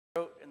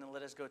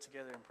Let's go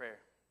together in prayer.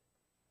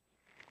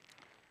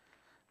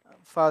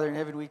 Father in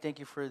heaven, we thank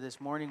you for this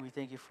morning. We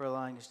thank you for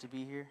allowing us to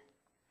be here.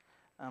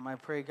 I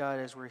pray, God,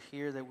 as we're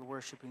here, that we're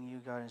worshiping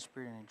you, God, in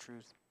spirit and in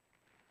truth.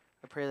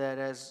 I pray that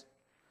as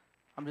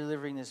I'm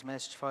delivering this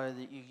message, Father,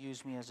 that you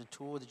use me as a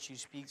tool, that you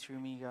speak through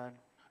me, God.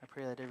 I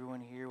pray that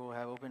everyone here will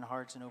have open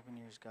hearts and open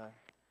ears, God.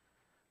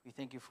 We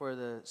thank you for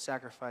the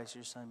sacrifice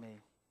your Son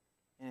made.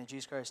 And in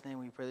Jesus Christ's name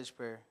we pray this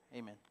prayer.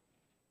 Amen.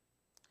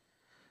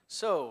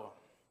 So,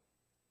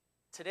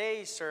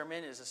 today's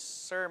sermon is a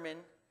sermon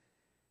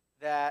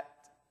that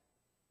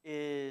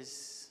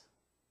is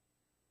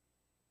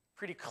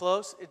pretty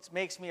close. It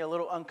makes me a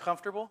little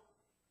uncomfortable,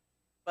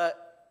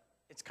 but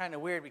it's kind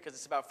of weird because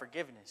it's about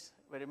forgiveness.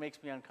 But it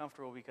makes me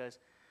uncomfortable because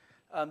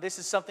this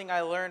is something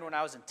I learned when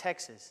I was in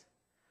Texas.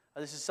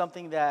 This is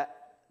something that,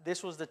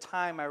 this was the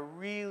time I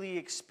really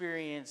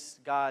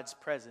experienced God's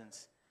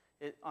presence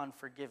on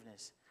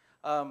forgiveness.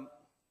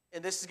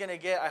 And this is going to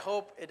get, I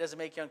hope it doesn't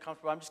make you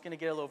uncomfortable. I'm just going to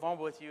get a little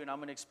vulnerable with you, and I'm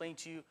going to explain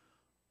to you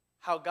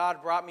how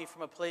God brought me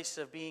from a place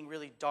of being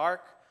really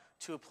dark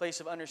to a place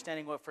of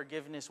understanding what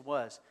forgiveness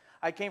was.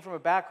 I came from a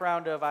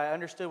background of, I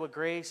understood what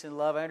grace and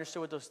love, I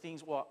understood what those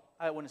things, well,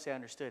 I wouldn't say I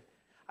understood.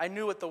 I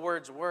knew what the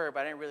words were,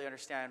 but I didn't really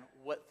understand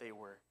what they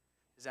were.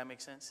 Does that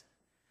make sense?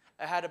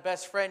 I had a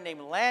best friend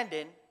named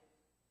Landon,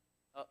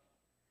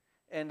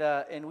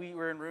 and we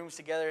were in rooms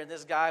together, and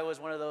this guy was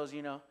one of those,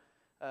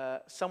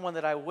 someone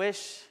that I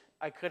wish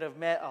I could have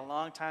met a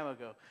long time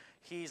ago.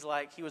 He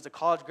was a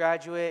college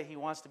graduate, he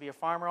wants to be a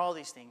farmer, all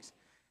these things.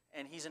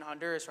 And he's in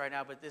Honduras right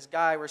now, but this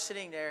guy, we're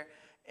sitting there,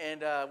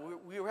 and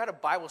we were at a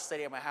Bible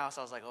study at my house.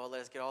 I was like,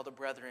 let's get all the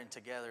brethren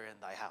together in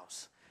thy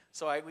house.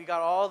 So we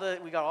got all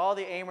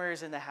the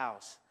Amers in the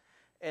house.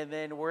 And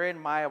then we're in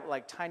my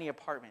tiny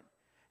apartment.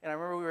 And I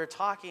remember we were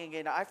talking,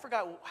 and I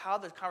forgot how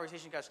the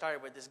conversation got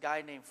started, but this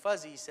guy named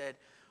Fuzzy said,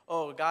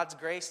 God's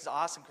grace is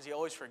awesome because he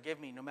always forgives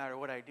me no matter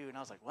what I do. And I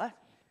was like, what?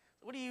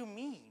 What do you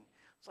mean?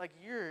 It's like,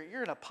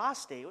 you're an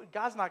apostate.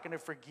 God's not going to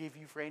forgive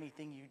you for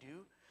anything you do.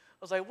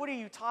 I was like, what are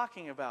you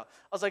talking about?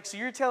 I was like, so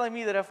you're telling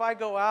me that if I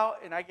go out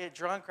and I get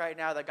drunk right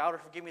now, that God will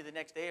forgive me the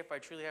next day if I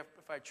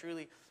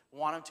truly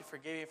want him to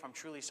forgive me, if I'm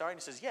truly sorry? And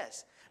he says,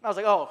 yes. And I was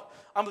like,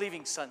 I'm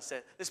leaving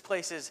Sunset. This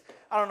place is,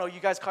 I don't know, you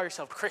guys call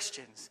yourself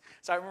Christians.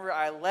 So I remember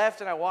I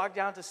left and I walked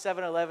down to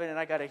 7-Eleven and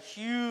I got a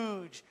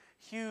huge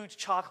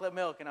chocolate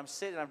milk, and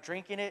I'm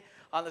drinking it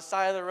on the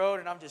side of the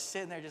road, and I'm just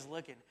sitting there just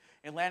looking.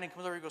 And Landon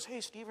comes over, he goes, hey,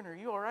 Stephen, are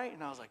you all right?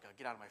 And I was like,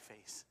 get out of my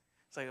face.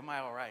 It's like, am I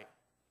all right?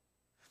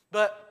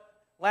 But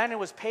Landon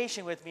was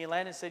patient with me, and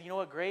Landon said, you know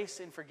what, grace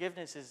and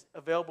forgiveness is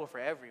available for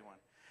everyone.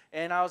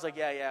 And I was like,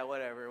 yeah,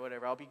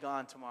 whatever, I'll be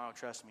gone tomorrow,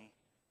 trust me.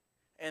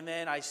 And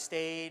then I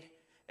stayed,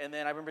 and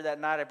then I remember that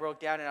night I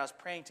broke down, and I was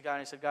praying to God,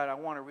 and I said, God, I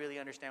want to really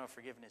understand what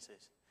forgiveness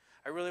is.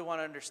 I really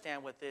want to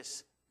understand what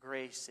this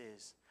grace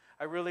is.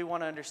 I really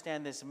want to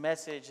understand this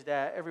message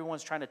that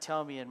everyone's trying to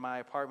tell me in my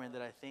apartment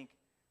that I think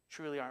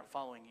truly aren't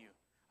following you.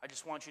 I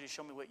just want you to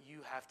show me what you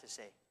have to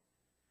say.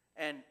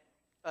 And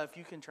if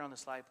you can turn on the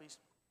slide, please.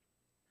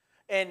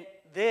 And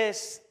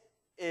this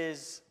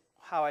is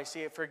how I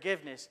see it,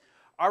 forgiveness.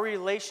 Our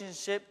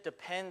relationship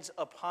depends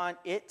upon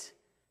it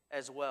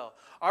as well.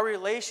 Our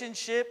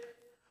relationship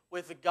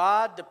with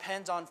God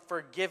depends on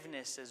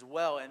forgiveness as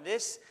well. And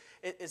this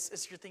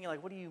is you're thinking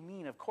like, what do you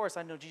mean? Of course,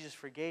 I know Jesus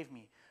forgave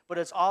me. But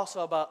it's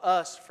also about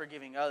us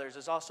forgiving others.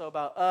 It's also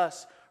about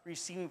us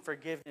receiving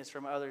forgiveness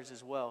from others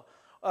as well.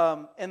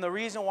 And the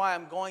reason why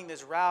I'm going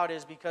this route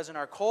is because in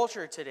our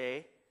culture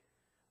today,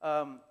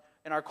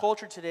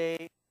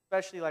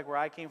 especially like where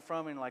I came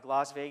from in like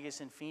Las Vegas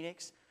and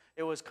Phoenix,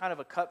 it was kind of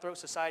a cutthroat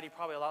society,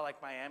 probably a lot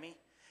like Miami.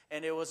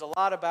 And it was a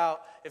lot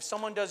about, if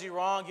someone does you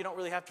wrong, you don't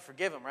really have to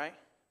forgive them, right?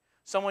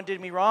 Someone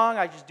did me wrong,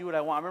 I just do what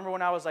I want. I remember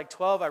when I was like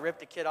 12, I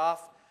ripped a kid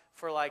off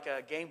for like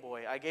a Game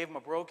Boy. I gave him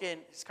a broken,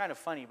 it's kind of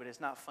funny, but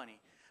it's not funny.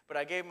 But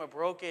I gave him a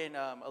broken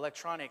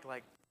electronic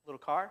like little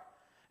car.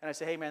 And I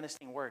said, hey man, this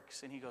thing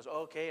works. And he goes,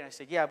 okay. And I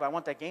said, yeah, but I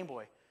want that Game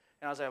Boy.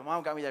 And I was like,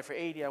 Mom got me that for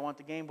 $80, I want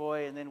the Game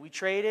Boy. And then we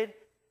traded.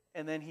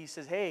 And then he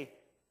says, hey,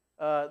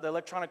 the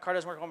electronic car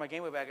doesn't work on my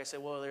Game Boy bag. I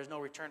said, well, there's no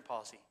return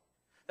policy.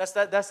 That's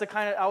the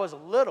kind of, I was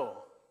little.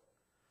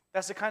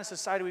 That's the kind of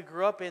society we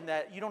grew up in,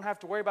 that you don't have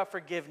to worry about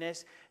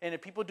forgiveness. And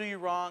if people do you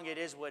wrong, it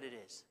is what it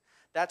is.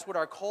 That's what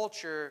our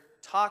culture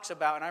talks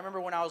about. And I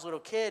remember when I was a little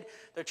kid,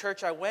 the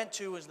church I went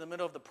to was in the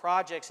middle of the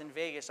projects in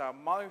Vegas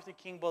on Martin Luther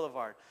King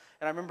Boulevard.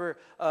 And I remember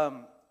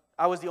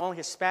I was the only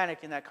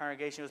Hispanic in that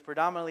congregation. It was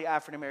predominantly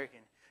African American.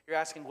 You're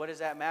asking, what does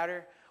that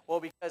matter? Well,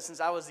 because since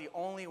I was the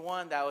only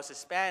one that was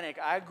Hispanic,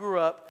 I grew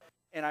up,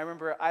 and I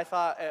remember I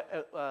thought,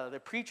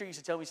 the preacher used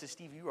to tell me, he said,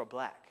 Steve, you are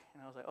black.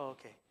 And I was like, oh,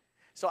 okay.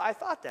 So I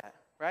thought that,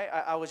 right?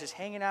 I was just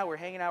hanging out, we're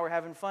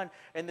having fun.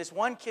 And this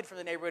one kid from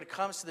the neighborhood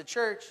comes to the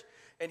church,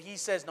 and he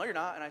says, no, you're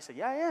not. And I said,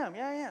 yeah, I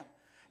am.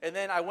 And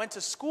then I went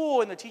to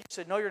school, and the teacher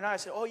said, no, you're not. I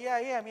said, oh, yeah, I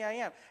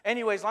am.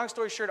 Anyways, long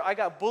story short, I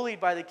got bullied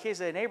by the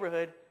kids in the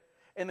neighborhood,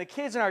 and the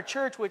kids in our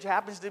church, which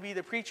happens to be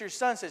the preacher's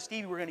son, said,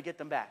 Stevie, we're going to get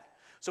them back.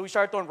 So we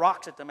started throwing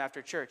rocks at them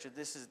after church.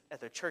 This is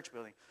at the church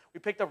building. We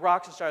picked up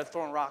rocks and started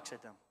throwing rocks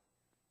at them,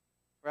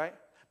 right?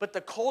 But the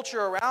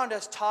culture around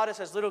us taught us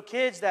as little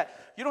kids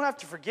that you don't have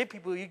to forgive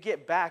people, you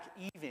get back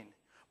even.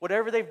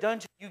 Whatever they've done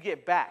to you, you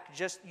get back.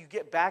 Just you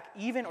get back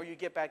even or you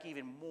get back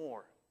even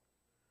more.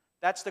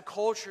 That's the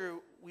culture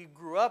we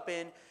grew up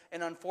in,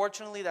 and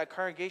unfortunately that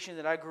congregation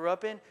that I grew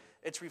up in,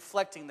 it's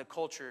reflecting the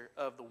culture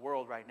of the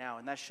world right now,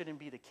 and that shouldn't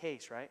be the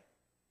case, right?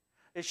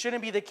 It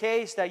shouldn't be the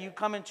case that you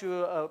come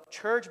into a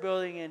church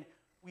building and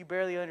we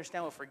barely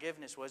understand what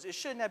forgiveness was. It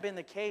shouldn't have been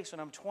the case when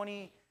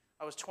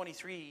I was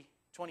 23,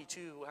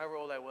 22, however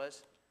old I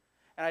was,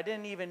 and I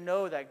didn't even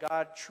know that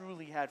God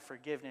truly had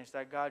forgiveness,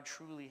 that God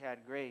truly had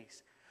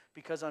grace,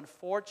 because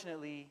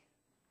unfortunately,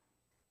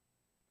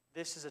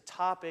 this is a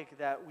topic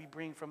that we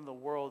bring from the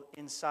world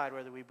inside,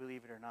 whether we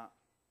believe it or not.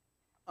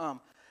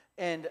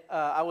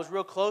 I was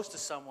real close to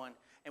someone,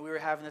 and we were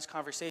having this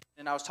conversation,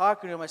 and I was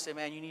talking to him. I said,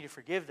 man, you need to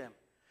forgive them.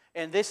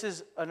 And this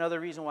is another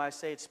reason why I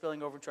say it's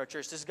spilling over into our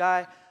church. This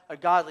guy, a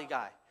godly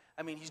guy,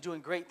 I mean, he's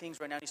doing great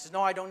things right now. And he says,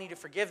 no, I don't need to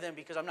forgive them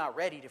because I'm not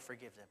ready to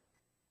forgive them.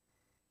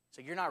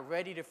 So you're not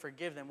ready to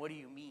forgive them. What do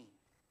you mean?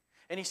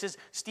 And he says,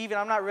 Stephen,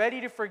 I'm not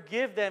ready to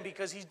forgive them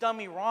because he's done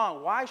me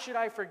wrong. Why should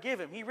I forgive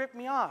him? He ripped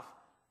me off.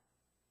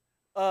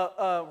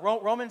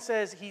 Romans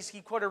says,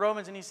 he quoted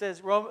Romans and he says,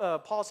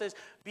 Paul says,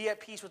 be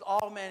at peace with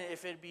all men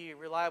if it be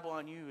reliable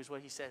on you, is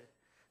what he said.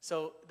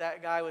 So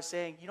that guy was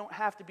saying, you don't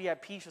have to be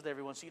at peace with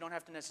everyone, so you don't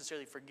have to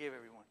necessarily forgive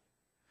everyone.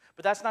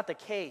 But that's not the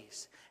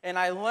case. And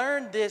I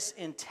learned this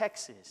in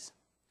Texas.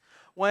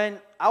 When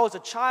I was a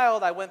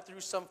child, I went through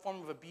some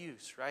form of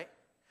abuse, right?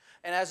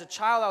 And as a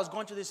child, I was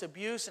going through this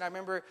abuse, and I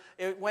remember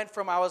it went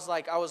from I was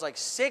like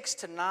 6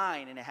 to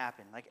 9, and it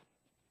happened.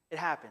 It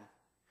happened.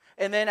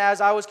 And then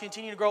as I was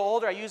continuing to grow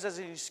older, I used it as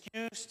an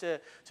excuse to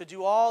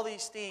do all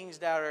these things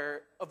that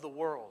are of the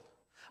world.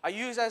 I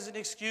used it as an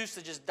excuse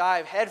to just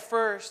dive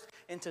headfirst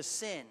into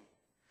sin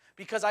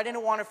because I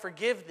didn't want to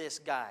forgive this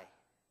guy,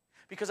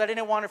 because I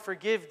didn't want to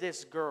forgive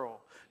this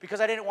girl,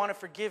 because I didn't want to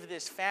forgive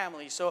this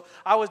family. So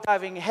I was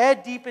diving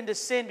head deep into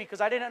sin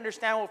because I didn't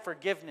understand what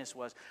forgiveness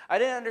was. I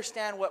didn't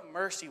understand what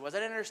mercy was. I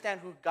didn't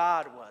understand who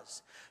God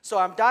was. So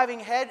I'm diving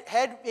head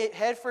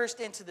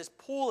first into this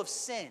pool of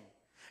sin.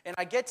 And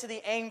I get to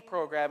the AIM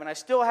program, and I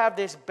still have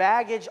this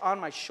baggage on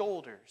my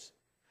shoulders.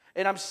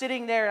 And I'm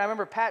sitting there, and I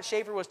remember Pat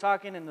Schaefer was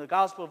talking in the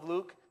Gospel of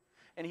Luke,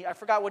 and I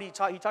forgot what he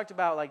taught. He talked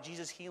about like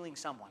Jesus healing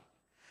someone.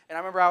 And I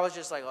remember I was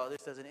just like, oh,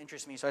 this doesn't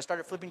interest me. So I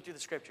started flipping through the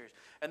scriptures.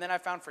 And then I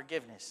found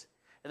forgiveness.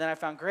 And then I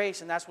found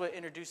grace, and that's what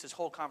introduced this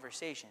whole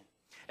conversation.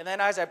 And then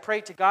as I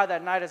prayed to God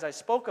that night, as I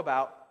spoke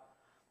about,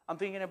 I'm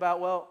thinking about,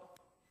 well,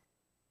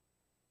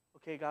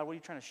 okay, God, what are you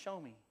trying to show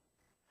me?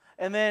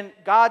 And then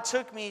God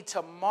took me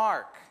to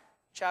Mark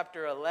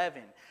chapter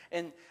 11.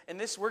 And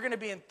this, we're going to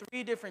be in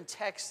 3 different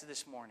texts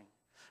this morning,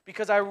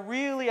 because I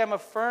really am a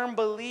firm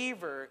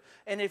believer,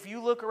 and if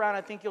you look around,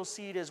 I think you'll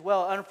see it as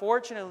well.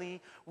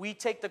 Unfortunately, we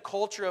take the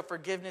culture of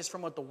forgiveness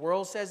from what the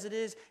world says it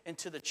is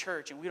into the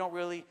church, and we don't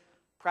really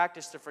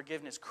practice the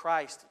forgiveness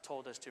Christ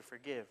told us to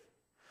forgive.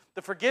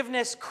 The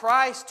forgiveness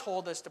Christ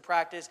told us to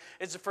practice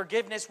is a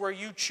forgiveness where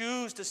you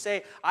choose to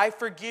say, I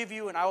forgive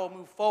you and I will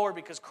move forward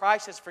because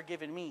Christ has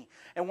forgiven me.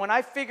 And when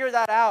I figured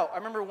that out, I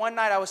remember one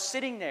night I was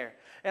sitting there,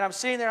 and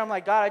I'm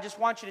like, God, I just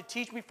want you to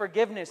teach me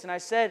forgiveness. And I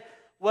said,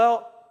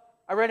 well,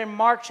 I read in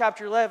Mark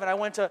chapter 11. I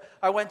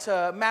went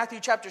to Matthew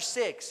chapter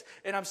 6.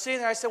 And I'm sitting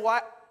there. I said,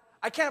 well,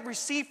 I can't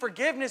receive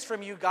forgiveness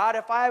from you, God,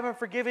 if I haven't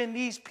forgiven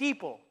these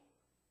people.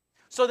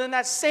 So then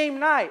that same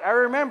night, I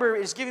remember,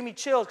 it's giving me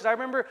chills, because I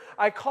remember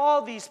I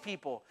called these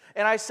people.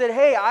 And I said,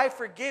 hey, I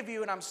forgive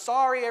you, and I'm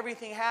sorry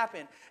everything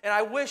happened. And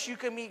I wish you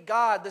could meet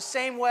God the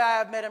same way I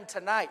have met him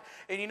tonight.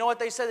 And you know what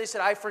they said? They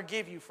said, I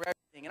forgive you for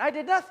everything. And I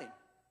did nothing.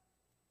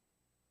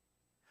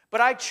 But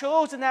I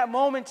chose in that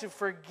moment to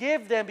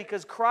forgive them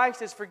because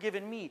Christ has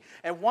forgiven me.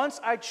 And once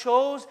I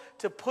chose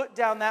to put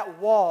down that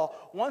wall,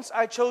 once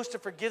I chose to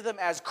forgive them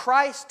as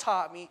Christ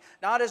taught me,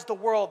 not as the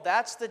world,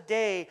 that's the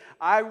day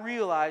I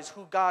realized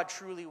who God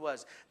truly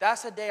was.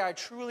 That's the day I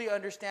truly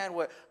understand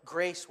what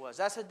grace was.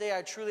 That's the day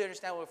I truly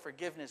understand what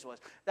forgiveness was.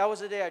 That was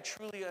the day I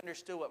truly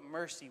understood what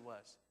mercy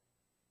was.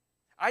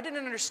 I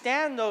didn't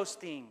understand those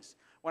things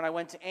when I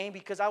went to AIM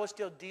because I was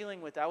still dealing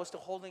with it. I was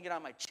still holding it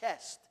on my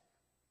chest.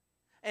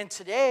 And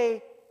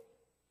today,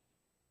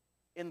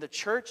 in the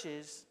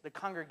churches, the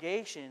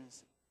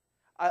congregations,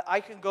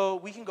 we can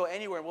go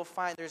anywhere and we'll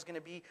find there's going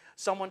to be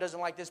someone doesn't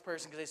like this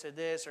person because they said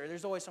this, or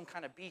there's always some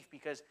kind of beef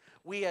because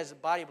we as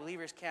body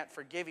believers can't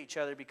forgive each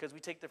other because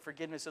we take the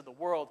forgiveness of the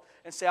world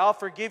and say, I'll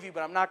forgive you,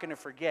 but I'm not going to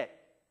forget.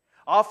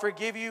 I'll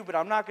forgive you, but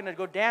I'm not going to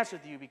go dance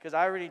with you because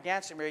I already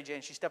danced with Mary Jane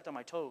and she stepped on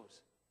my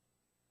toes.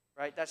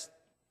 Right? That's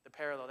the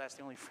parallel. That's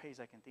the only phrase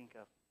I can think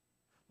of.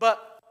 But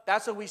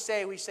that's what we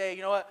say. We say,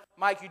 you know what,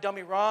 Mike, you done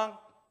me wrong.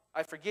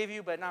 I forgive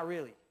you, but not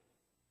really.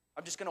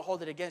 I'm just going to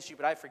hold it against you,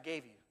 but I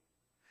forgave you.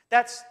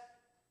 That's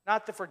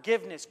not the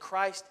forgiveness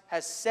Christ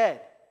has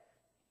said.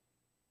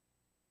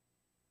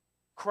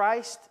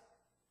 Christ,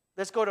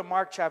 let's go to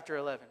Mark chapter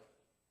 11.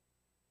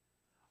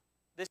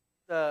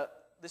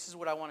 This is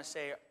what I want to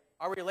say.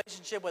 Our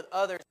relationship with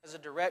others has a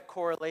direct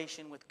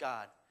correlation with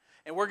God.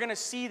 And we're going to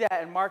see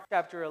that in Mark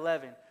chapter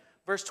 11.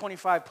 verse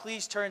 25.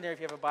 Please turn there if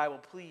you have a Bible,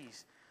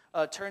 please.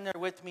 Turn there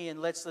with me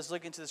and let's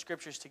look into the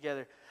scriptures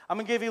together. I'm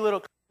going to give you a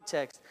little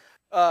context.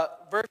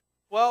 Verse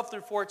 12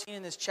 through 14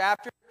 in this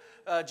chapter,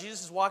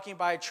 Jesus is walking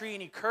by a tree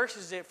and he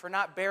curses it for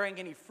not bearing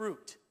any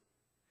fruit.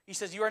 He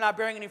says, you are not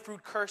bearing any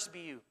fruit, cursed be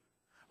you.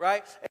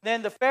 Right? And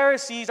then the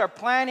Pharisees are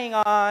planning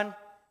on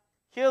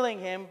killing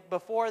him.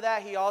 Before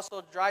that, he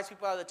also drives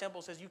people out of the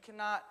temple and says, you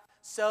cannot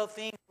sell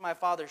things in my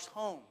Father's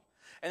home.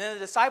 And then the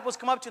disciples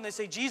come up to him and they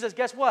say, Jesus,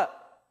 guess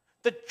what?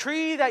 The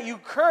tree that you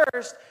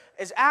cursed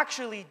is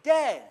actually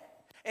dead.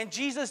 And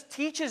Jesus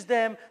teaches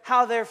them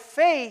how their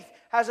faith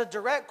has a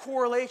direct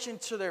correlation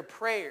to their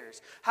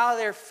prayers. How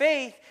their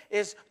faith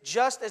is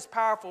just as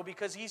powerful,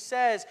 because he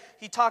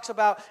talks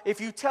about if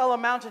you tell a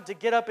mountain to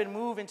get up and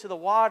move into the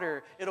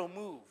water, it'll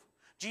move.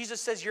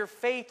 Jesus says your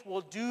faith will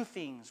do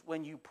things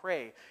when you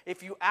pray.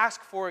 If you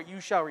ask for it,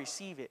 you shall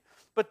receive it.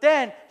 But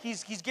then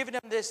he's giving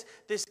them this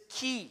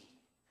key.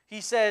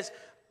 He says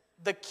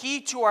the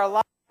key to our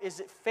life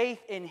is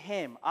faith in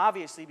him,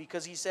 obviously,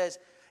 because he says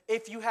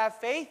if you have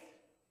faith,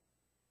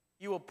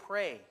 you will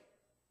pray.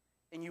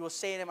 And you will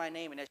say it in my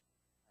name. And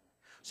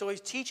so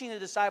he's teaching the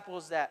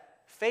disciples that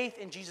faith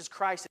in Jesus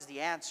Christ is the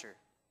answer.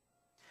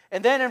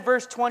 And then in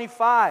verse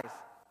 25,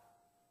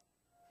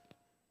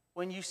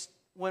 when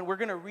we're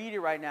going to read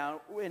it right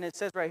now, and it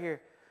says right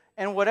here,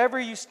 and whatever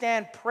you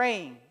stand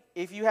praying,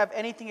 if you have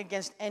anything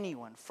against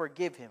anyone,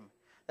 forgive him,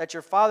 that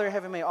your Father in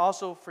heaven may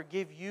also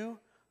forgive you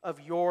of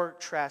your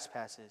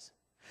trespasses.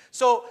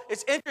 So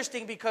it's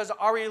interesting because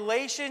our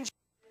relationship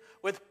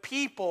with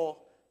people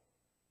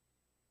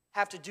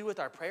have to do with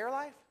our prayer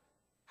life,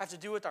 have to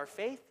do with our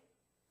faith,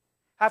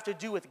 have to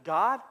do with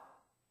God.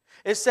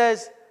 It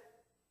says,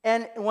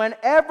 and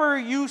whenever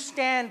you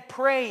stand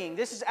praying,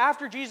 this is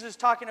after Jesus is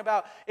talking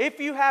about, if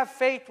you have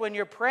faith when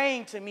you're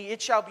praying to me,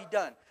 it shall be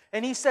done.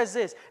 And he says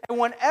this, and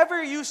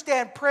whenever you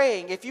stand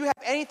praying, if you have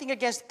anything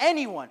against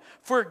anyone,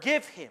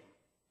 forgive him.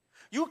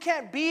 You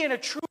can't be in a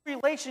true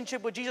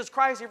relationship with Jesus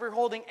Christ if you're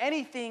holding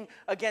anything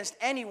against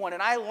anyone.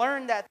 And I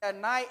learned that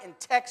night in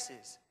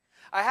Texas.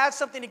 I had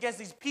something against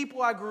these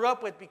people I grew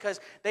up with because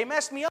they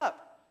messed me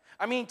up.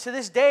 I mean, to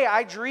this day,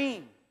 I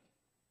dream.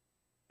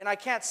 And I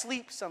can't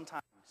sleep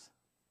sometimes.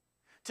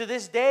 To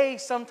this day,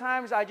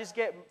 sometimes I just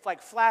get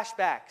like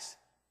flashbacks.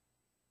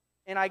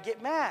 And I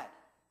get mad.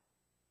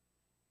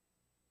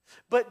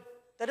 But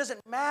that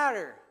doesn't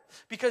matter.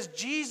 Because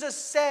Jesus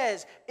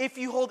says, if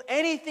you hold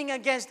anything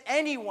against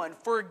anyone,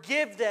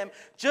 forgive them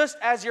just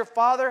as your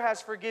Father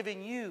has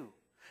forgiven you.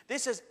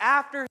 This is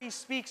after he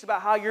speaks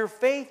about how your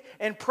faith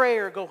and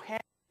prayer go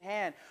hand in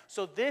hand.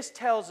 So this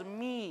tells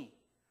me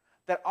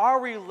that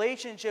our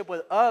relationship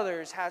with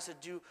others has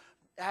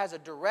a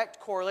direct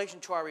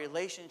correlation to our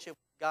relationship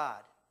with God.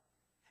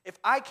 If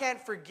I can't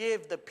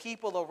forgive the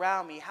people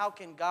around me, how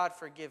can God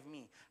forgive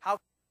me? How can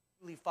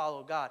I really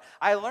follow God?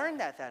 I learned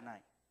that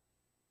night.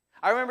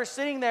 I remember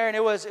sitting there, and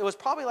it was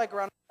probably like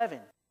around 11.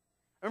 I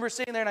remember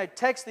sitting there, and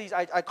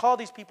I call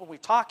these people, and we're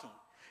talking.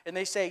 And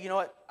they say, you know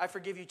what, I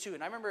forgive you too.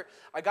 And I remember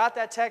I got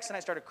that text and I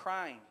started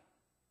crying.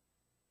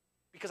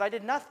 Because I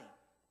did nothing.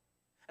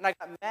 And I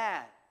got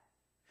mad.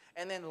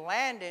 And then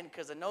Landon,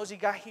 because the nosy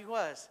guy he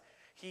was,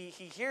 he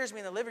hears me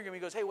in the living room.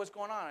 He goes, hey, what's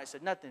going on? I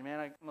said, nothing,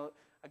 man.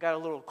 I got a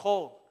little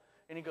cold.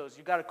 And he goes,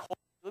 you got a cold?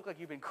 You look like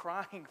you've been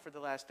crying for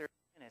the last 30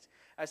 minutes.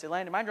 I said,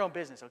 Landon, mind your own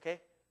business, okay?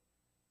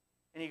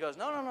 And he goes,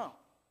 no.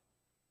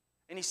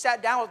 And he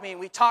sat down with me and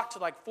we talked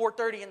till like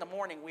 4:30 in the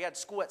morning. We had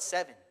school at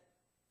 7.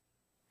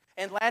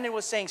 And Landon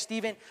was saying,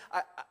 Stephen,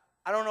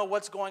 I don't know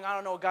what's going on. I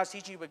don't know what God's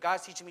teaching you, but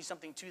God's teaching me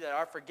something too, that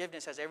our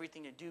forgiveness has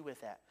everything to do with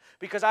that.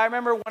 Because I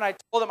remember when I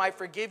told him I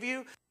forgive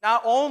you,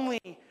 not only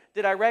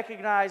did I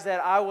recognize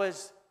that I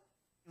was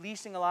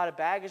releasing a lot of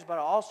baggage, but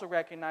I also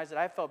recognized that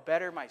I felt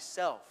better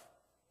myself.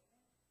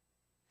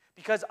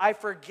 Because I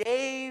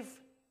forgave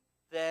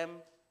them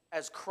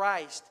as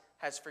Christ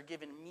has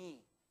forgiven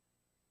me.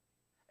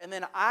 And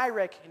then I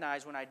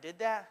recognized when I did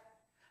that,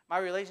 my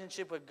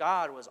relationship with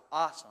God was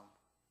awesome.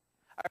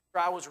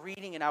 I was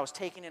reading and I was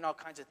taking in all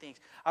kinds of things.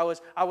 I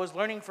was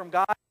learning from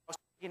God.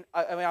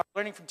 I was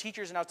learning from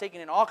teachers and I was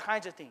taking in all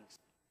kinds of things.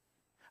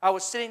 I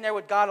was sitting there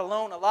with God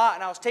alone a lot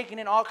and I was taking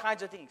in all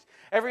kinds of things.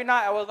 Every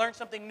night I would learn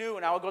something new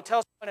and I would go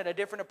tell someone in a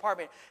different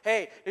apartment,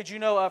 hey, did you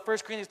know 1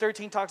 Corinthians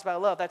 13 talks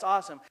about love? That's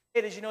awesome.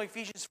 Hey, did you know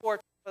Ephesians 4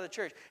 talks about the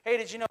church? Hey,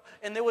 did you know?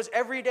 And there was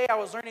every day I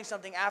was learning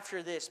something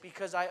after this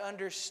because I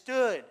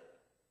understood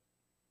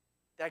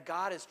that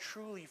God has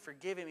truly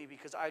forgiven me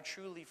because I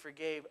truly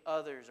forgave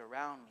others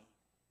around me.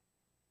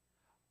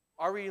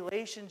 Our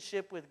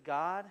relationship with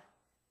God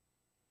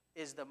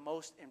is the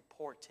most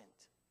important.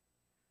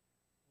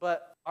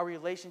 But our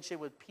relationship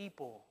with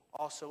people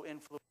also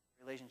influences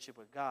our relationship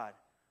with God.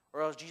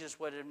 Or else Jesus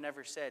would have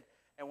never said,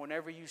 and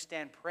whenever you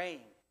stand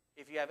praying,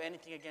 if you have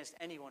anything against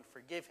anyone,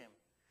 forgive him,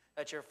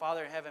 that your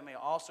Father in heaven may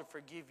also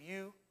forgive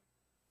you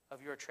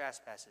of your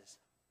trespasses.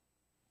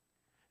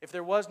 If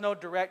there was no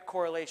direct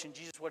correlation,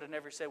 Jesus would have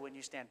never said when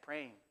you stand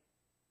praying.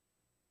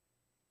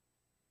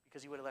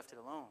 Because he would have left it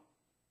alone.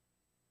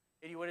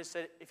 And he would have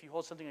said, if you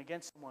hold something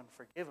against someone,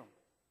 forgive them.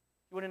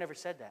 He would have never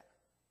said that.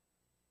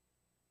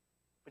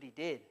 but he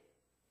did.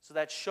 So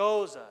that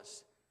shows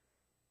us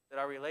that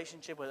our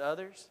relationship with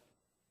others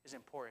is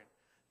important.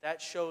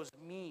 That shows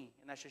me,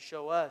 and that should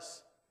show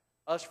us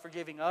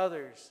forgiving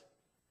others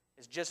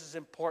is just as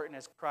important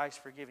as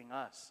Christ forgiving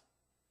us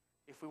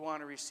if we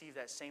want to receive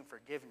that same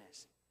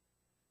forgiveness.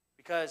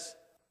 Because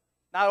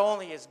not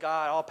only is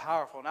God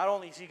all-powerful, not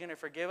only is he going to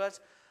forgive us,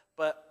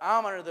 but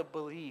I'm under the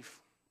belief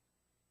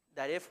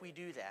that if we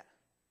do that,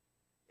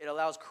 it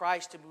allows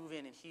Christ to move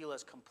in and heal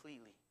us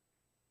completely.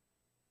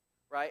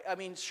 Right? I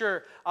mean,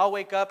 sure, I'll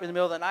wake up in the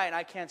middle of the night and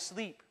I can't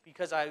sleep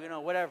because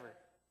whatever.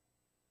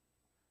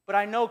 But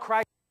I know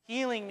Christ is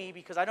healing me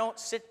because I don't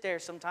sit there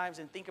sometimes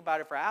and think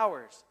about it for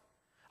hours.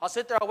 I'll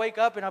sit there, I'll wake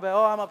up and I'll be,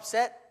 I'm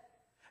upset.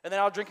 And then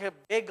I'll drink a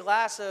big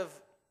glass of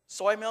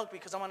soy milk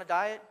because I'm on a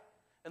diet.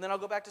 And then I'll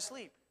go back to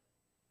sleep.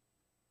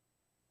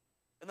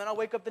 And then I'll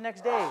wake up the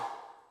next day.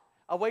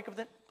 I'll wake up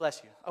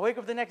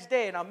the next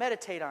day and I'll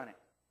meditate on it.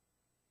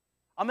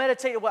 I'll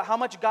meditate about how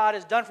much God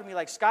has done for me,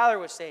 like Skylar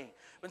was saying.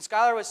 When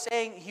Skylar was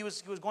saying, he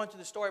was going through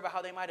the story about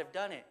how they might have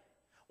done it.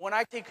 When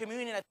I take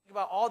communion, I think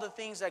about all the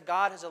things that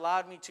God has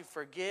allowed me to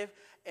forgive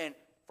and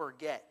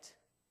forget.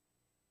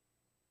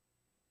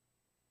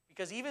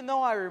 Because even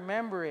though I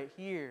remember it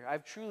here,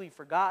 I've truly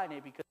forgotten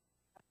it because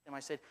I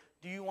said,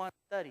 do you want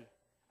to study?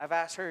 I've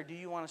asked her, do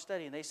you want to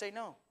study? And they say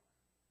no.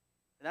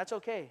 And that's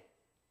okay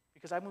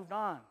because I moved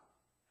on.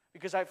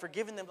 Because I've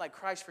forgiven them like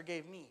Christ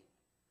forgave me.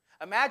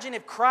 Imagine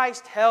if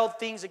Christ held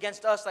things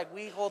against us like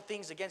we hold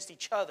things against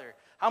each other.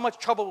 How much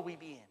trouble would we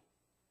be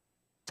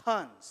in?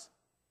 Tons.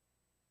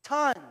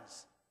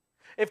 Tons.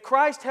 If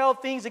Christ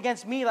held things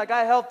against me like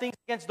I held things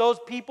against those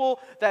people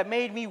that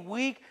made me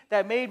weak,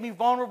 that made me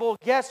vulnerable,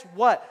 guess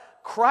what?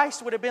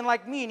 Christ would have been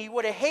like me and he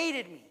would have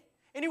hated me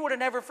and he would have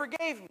never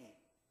forgave me.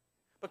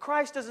 But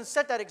Christ doesn't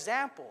set that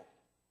example.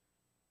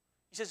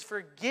 He says,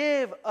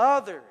 forgive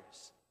others.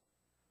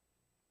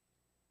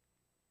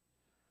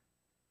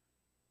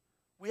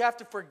 We have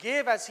to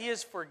forgive as he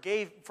is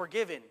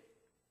forgiven.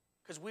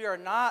 Because we are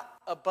not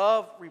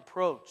above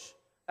reproach.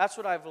 That's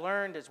what I've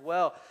learned as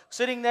well.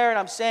 Sitting there and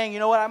I'm saying, you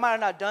know what, I might have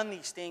not done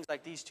these things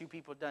like these two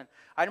people done.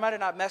 I might have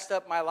not messed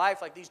up my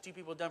life like these two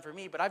people done for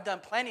me, but I've done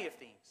plenty of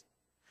things.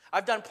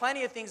 I've done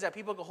plenty of things that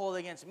people can hold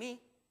against me.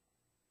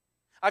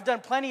 I've done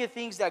plenty of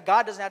things that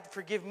God doesn't have to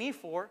forgive me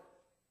for.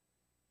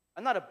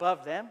 I'm not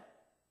above them.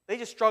 They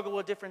just struggle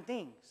with different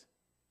things.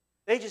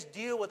 They just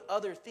deal with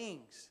other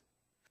things.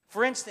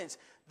 For instance,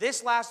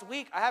 this last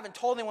week, I haven't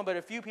told anyone but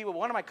a few people,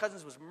 one of my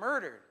cousins was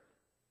murdered.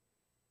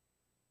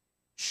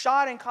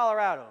 Shot in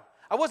Colorado.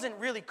 I wasn't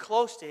really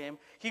close to him.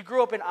 He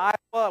grew up in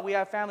Iowa. We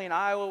have family in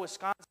Iowa,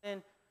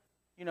 Wisconsin.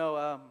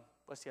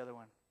 What's the other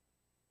one?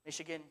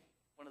 Michigan,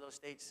 one of those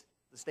states.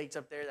 The states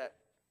up there that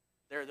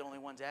they're the only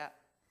ones at.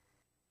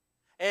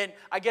 And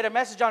I get a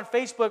message on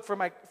Facebook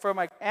from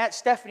my Aunt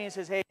Stephanie and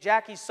says, hey,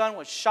 Jackie's son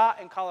was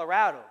shot in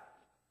Colorado.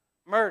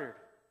 Murdered.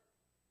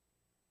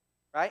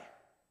 Right?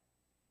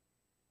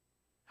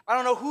 I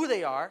don't know who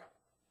they are.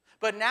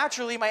 But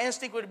naturally, my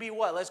instinct would be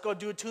what? Let's go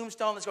do a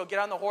tombstone. Let's go get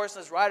on the horse.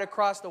 Let's ride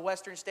across the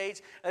western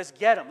states. Let's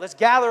get them. Let's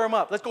gather them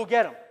up. Let's go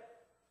get them.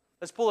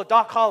 Let's pull a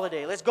Doc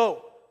Holliday. Let's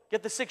go.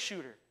 Get the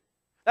six-shooter.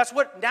 That's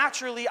what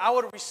naturally I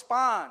would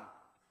respond.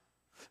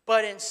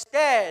 But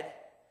instead,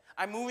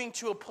 I'm moving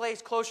to a place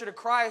closer to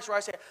Christ where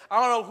I say, I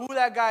don't know who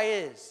that guy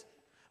is,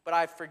 but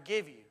I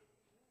forgive you.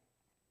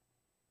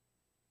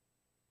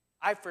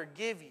 I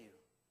forgive you.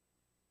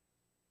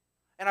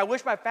 And I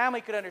wish my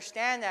family could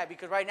understand that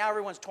because right now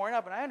everyone's torn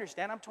up, and I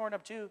understand I'm torn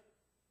up too.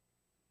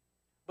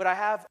 But I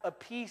have a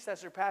peace that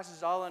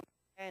surpasses all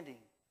understanding.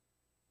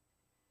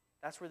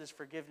 That's where this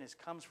forgiveness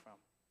comes from.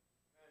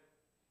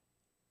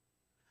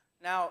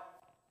 Now,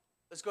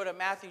 let's go to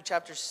Matthew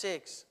chapter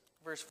 6,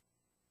 verse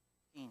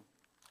 14.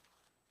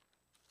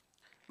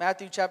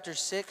 Matthew chapter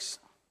 6,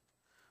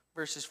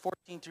 verses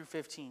 14 through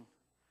 15.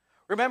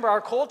 Remember,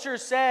 our culture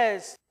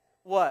says,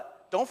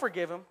 what? Don't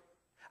forgive him.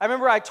 I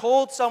remember I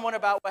told someone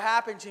about what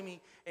happened to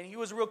me, and he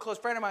was a real close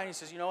friend of mine. He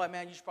says, you know what,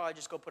 man, you should probably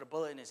just go put a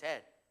bullet in his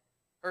head.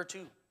 Her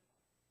too.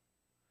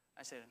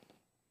 I said,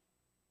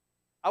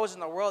 I was in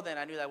the world then.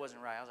 I knew that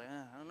wasn't right. I was like,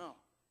 I don't know.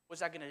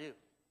 What's that going to do?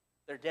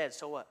 They're dead,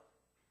 so what?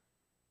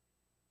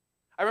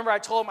 I remember I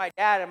told my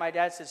dad, and my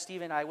dad said,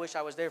 Stephen, I wish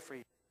I was there for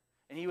you.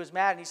 And he was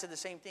mad, and he said the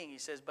same thing. He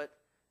says,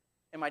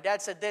 and my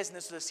dad said this, and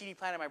this was a seed he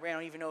planted in my brain. I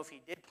don't even know if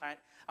he did plant.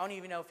 I don't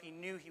even know if he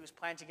knew he was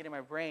planting it in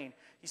my brain.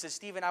 He said,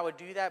 Stephen, I would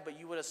do that, but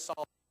you would have solved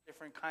a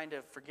different kind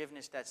of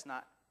forgiveness that's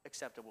not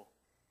acceptable.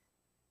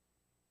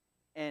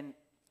 And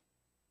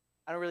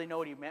I don't really know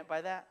what he meant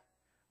by that,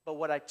 but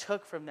what I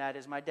took from that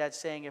is my dad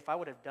saying, if I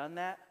would have done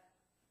that,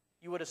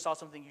 you would have saw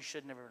something you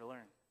should never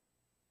learn.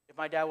 If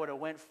my dad would have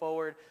went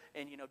forward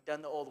and,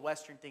 done the old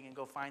Western thing and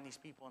go find these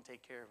people and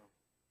take care of them.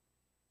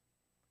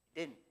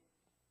 He didn't.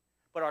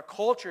 But our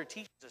culture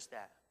teaches us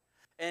that.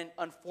 And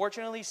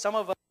unfortunately, some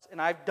of us,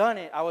 and I've done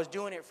it, I was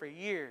doing it for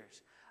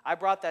years. I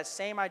brought that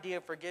same idea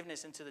of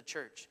forgiveness into the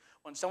church.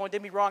 When someone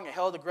did me wrong, I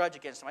held a grudge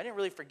against them. I didn't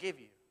really forgive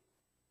you.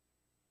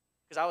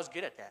 Because I was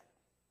good at that.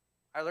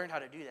 I learned how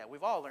to do that.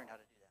 We've all learned how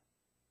to do that.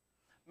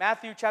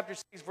 Matthew chapter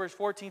 6, verse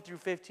 14 through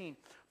 15.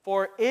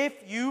 For if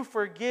you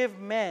forgive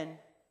men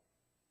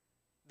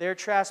their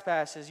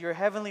trespasses, your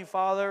heavenly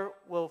Father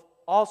will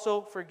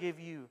also forgive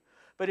you.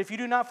 But if you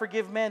do not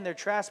forgive men their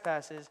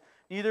trespasses,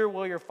 neither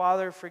will your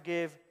Father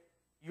forgive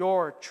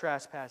your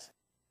trespasses.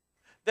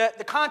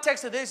 The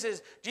context of this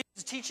is Jesus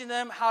is teaching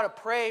them how to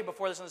pray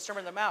before this in the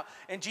Sermon on the Mount.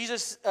 And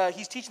Jesus,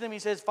 he's teaching them, he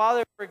says,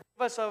 Father, forgive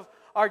us of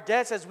our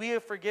debts as we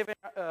have forgiven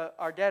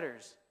our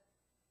debtors.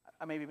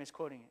 I may be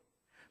misquoting it.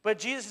 But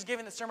Jesus is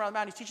giving the Sermon on the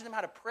Mount. He's teaching them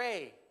how to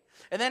pray.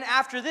 And then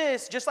after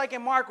this, just like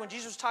in Mark when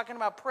Jesus was talking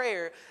about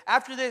prayer,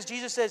 after this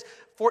Jesus says,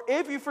 for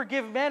if you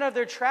forgive men of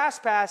their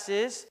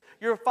trespasses,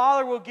 your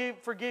Father will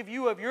forgive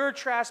you of your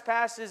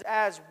trespasses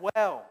as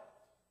well.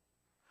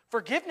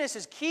 Forgiveness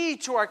is key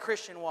to our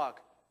Christian walk.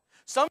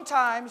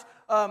 Sometimes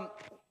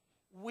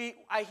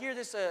I hear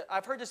this.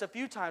 I've heard this a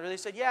few times where they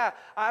said, "Yeah,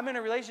 I'm in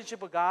a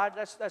relationship with God."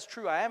 That's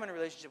true. I am in a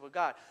relationship with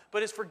God.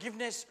 But is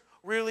forgiveness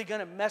really going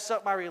to mess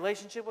up my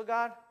relationship with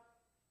God?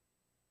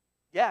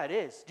 Yeah, it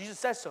is. Jesus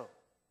says so.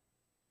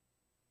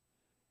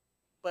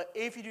 But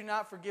if you do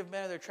not forgive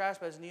men of their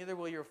trespasses, neither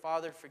will your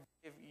Father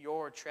forgive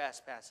your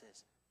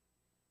trespasses.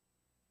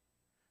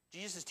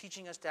 Jesus is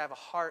teaching us to have a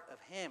heart of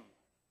Him,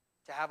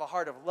 to have a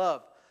heart of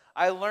love.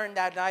 I learned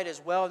that night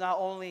as well, not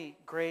only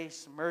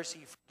grace,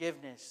 mercy,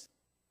 forgiveness.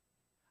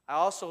 I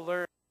also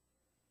learned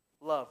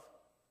love.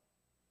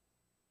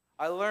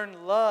 I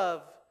learned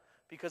love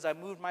because I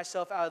moved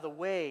myself out of the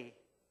way,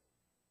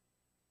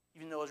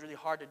 even though it was really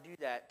hard to do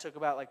that. It took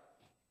about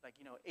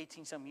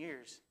 18-some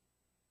years.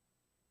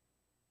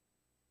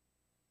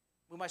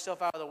 Moved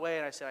myself out of the way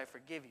and I said, I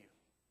forgive you.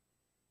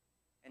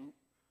 And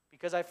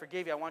because I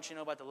forgive you, I want you to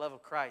know about the love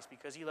of Christ,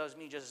 because He loves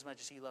me just as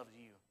much as He loves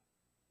you.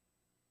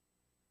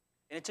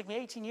 And it took me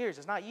 18 years.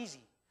 It's not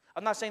easy.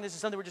 I'm not saying this is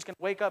something we're just going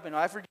to wake up and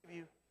I forgive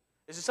you.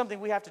 This is something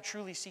we have to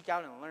truly seek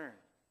out and learn.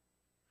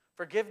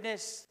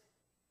 Forgiveness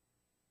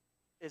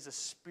is a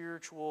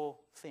spiritual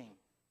thing.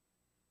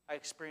 I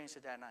experienced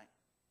it that night.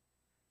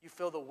 You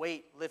feel the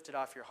weight lifted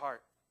off your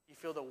heart. You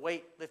feel the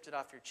weight lifted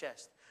off your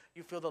chest.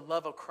 You feel the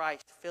love of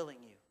Christ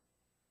filling you.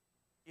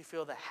 You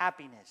feel the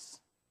happiness,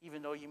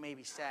 even though you may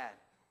be sad.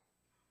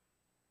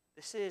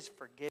 This is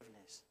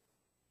forgiveness.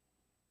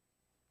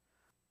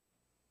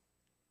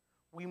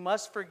 We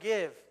must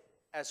forgive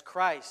as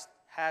Christ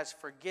has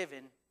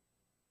forgiven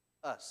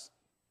us.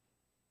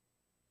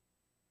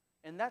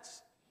 And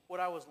that's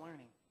what I was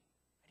learning.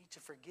 I need to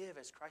forgive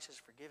as Christ has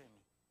forgiven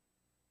me.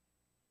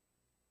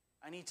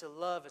 I need to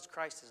love as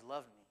Christ has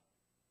loved me.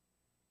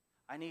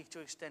 I need to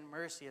extend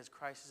mercy as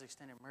Christ has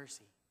extended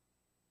mercy.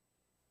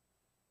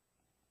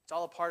 It's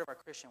all a part of our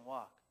Christian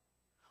walk.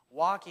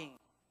 Walking,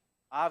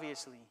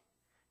 obviously,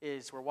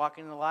 is we're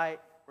walking in the light,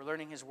 we're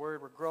learning His Word,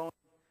 we're growing.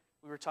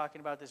 We were talking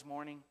about this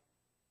morning.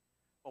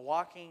 But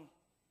walking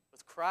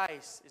with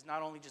Christ is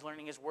not only just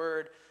learning His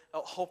Word.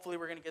 Oh, hopefully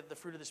we're going to get the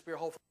fruit of the Spirit.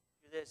 Hopefully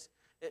we'll do this.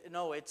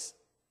 No, it's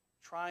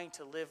trying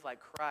to live like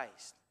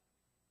Christ.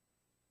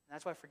 And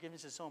that's why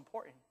forgiveness is so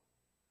important.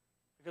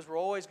 Because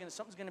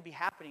something's going to be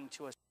happening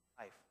to us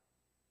in life.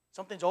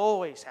 Something's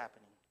always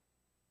happening.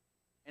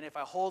 And if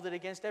I hold it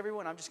against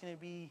everyone, I'm just going to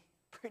be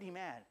pretty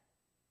mad.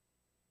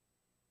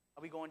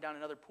 I'll be going down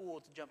another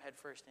pool to jump head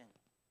first in.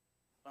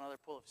 Another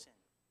pool of sin.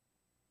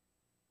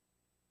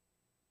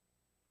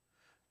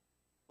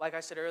 Like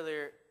I said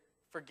earlier,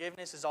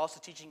 forgiveness is also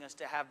teaching us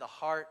to have the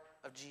heart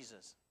of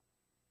Jesus.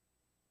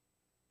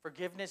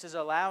 Forgiveness is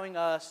allowing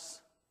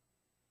us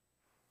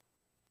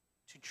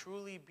to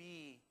truly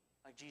be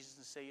like Jesus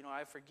and say,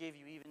 I forgive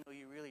you even though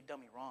you really done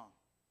me wrong.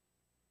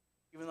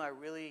 Even though I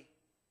really,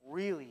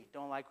 really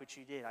don't like what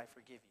you did, I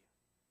forgive you.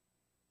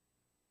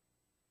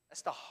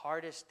 That's the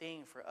hardest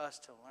thing for us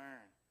to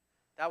learn.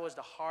 That was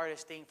the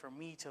hardest thing for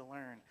me to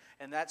learn.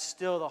 And that's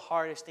still the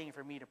hardest thing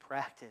for me to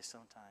practice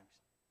sometimes.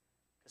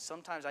 Because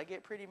sometimes I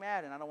get pretty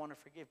mad and I don't want to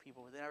forgive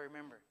people. But then I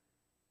remember,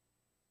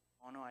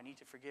 oh no, I need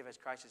to forgive as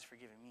Christ has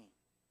forgiven me.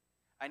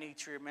 I need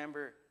to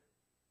remember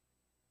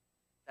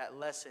that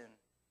lesson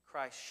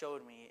Christ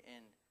showed me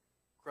in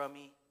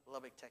Grummy,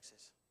 Lubbock,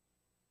 Texas.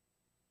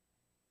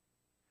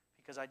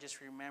 Because I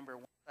just remember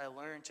once I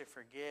learned to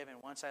forgive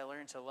and once I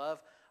learned to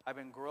love, I've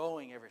been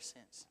growing ever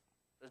since.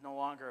 There's no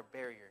longer a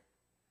barrier.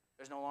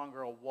 There's no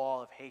longer a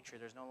wall of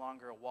hatred. There's no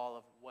longer a wall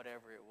of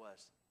whatever it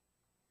was.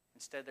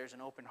 Instead, there's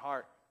an open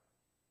heart.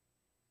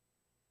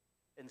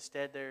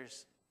 Instead,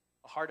 there's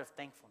a heart of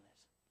thankfulness.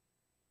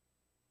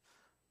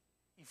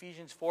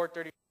 Ephesians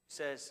 4:32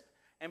 says,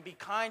 and be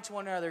kind to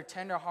one another,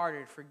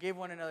 tenderhearted, forgive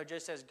one another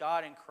just as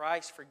God in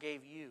Christ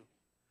forgave you.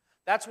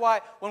 That's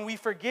why when we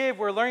forgive,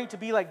 we're learning to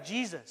be like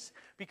Jesus,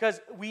 because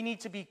we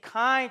need to be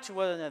kind to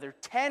one another,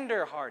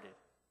 tenderhearted.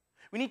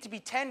 We need to be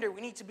tender.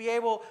 We need to be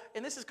able,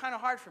 and this is kind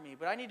of hard for me,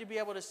 but I need to be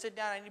able to sit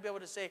down. I need to be able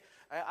to say,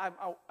 I'm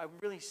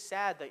really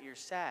sad that you're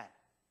sad.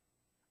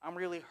 I'm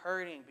really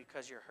hurting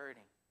because you're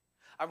hurting.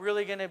 I'm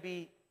really going to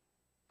be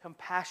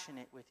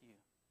compassionate with you,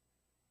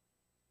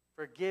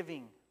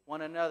 forgiving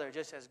one another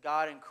just as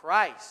God in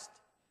Christ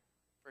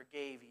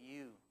forgave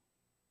you.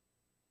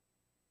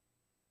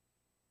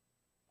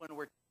 When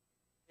we're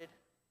tempted,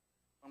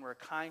 when we're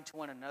kind to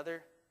one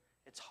another,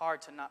 it's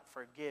hard to not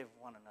forgive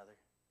one another.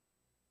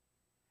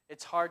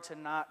 It's hard to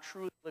not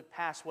truly look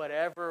past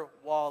whatever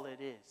wall it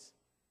is.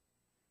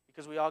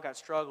 Because we all got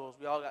struggles.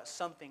 We all got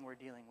something we're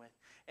dealing with.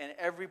 And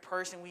every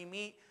person we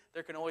meet,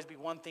 there can always be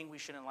one thing we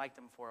shouldn't like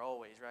them for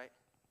always, right?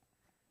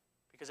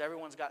 Because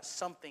everyone's got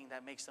something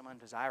that makes them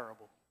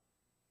undesirable.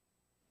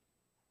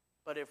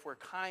 But if we're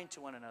kind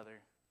to one another,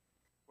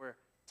 we're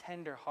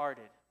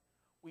tender-hearted,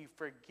 we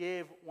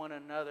forgive one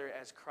another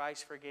as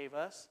Christ forgave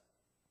us,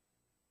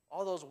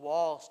 all those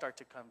walls start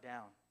to come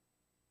down.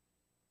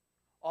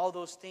 All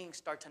those things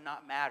start to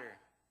not matter.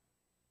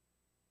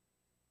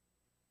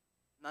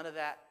 None of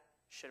that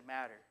should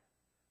matter,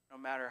 no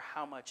matter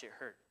how much it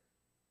hurt.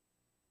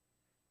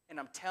 And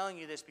I'm telling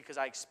you this because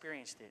I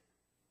experienced it.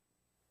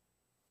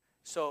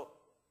 So,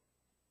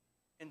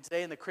 and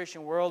today in the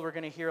Christian world, we're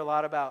going to hear a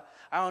lot about,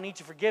 I don't need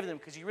to forgive them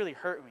because you really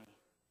hurt me.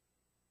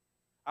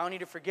 I don't need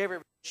to forgive her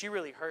because she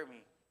really hurt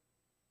me.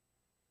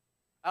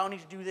 I don't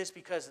need to do this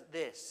because of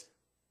this.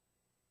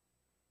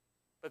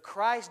 But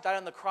Christ died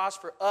on the cross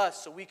for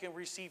us so we can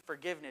receive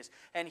forgiveness.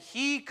 And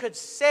he could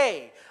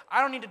say,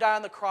 I don't need to die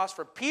on the cross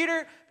for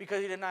Peter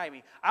because he denied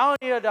me. I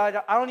don't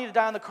need to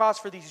die on the cross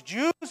for these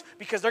Jews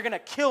because they're going to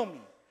kill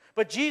me.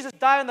 But Jesus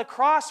died on the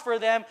cross for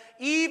them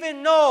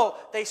even though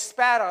they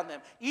spat on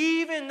them,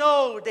 even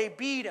though they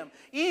beat him,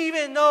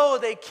 even though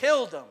they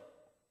killed him.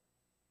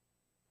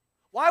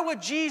 Why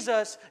would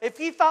Jesus, if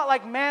he thought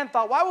like man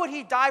thought, why would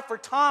he die for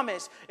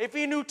Thomas if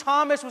he knew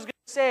Thomas was going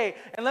to say,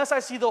 unless I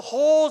see the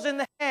holes in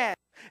the hand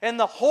and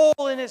the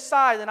hole in his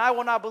side, then I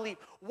will not believe?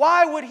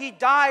 Why would he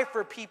die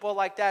for people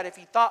like that if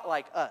he thought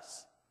like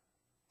us?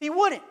 He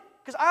wouldn't,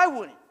 because I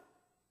wouldn't.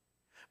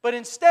 But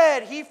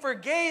instead, he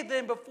forgave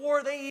them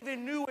before they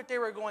even knew what they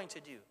were going to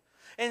do.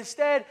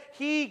 Instead,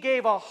 he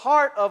gave a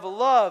heart of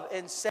love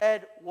and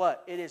said,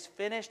 what? It is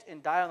finished,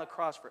 and died on the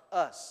cross for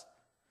us.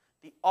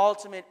 The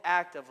ultimate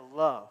act of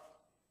love.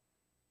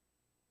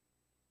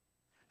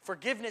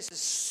 Forgiveness is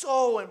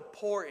so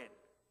important.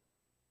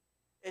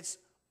 It's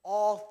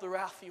all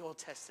throughout the Old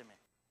Testament.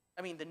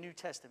 The New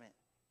Testament.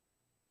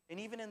 And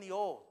even in the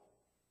Old.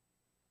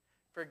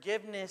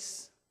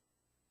 Forgiveness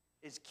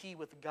is key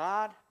with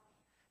God,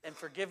 and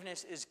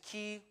forgiveness is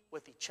key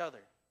with each other.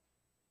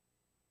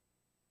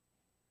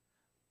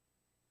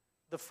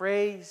 The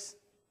phrase,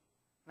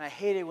 and I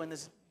hate it when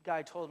this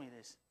guy told me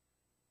this,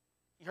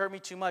 he hurt me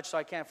too much, so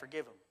I can't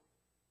forgive him.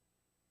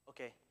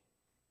 Okay.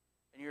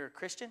 And you're a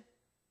Christian?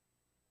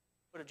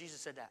 What if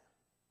Jesus said that?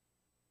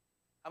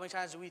 How many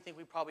times do we think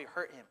we probably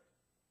hurt him?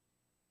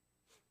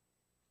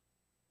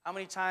 How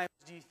many times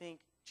do you think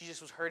Jesus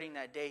was hurting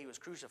that day he was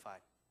crucified?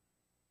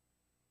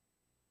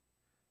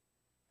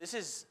 This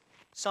is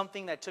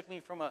something that took me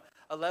from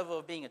a level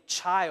of being a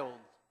child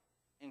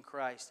in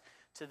Christ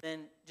to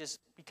then just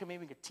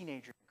becoming a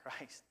teenager in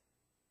Christ.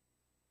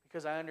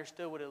 Because I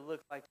understood what it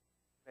looked like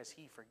as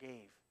he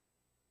forgave.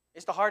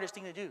 It's the hardest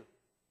thing to do.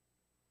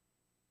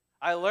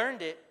 I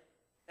learned it,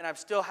 and I'm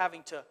still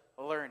having to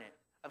learn it.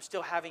 I'm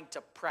still having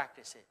to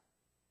practice it.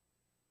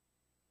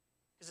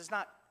 Because it's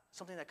not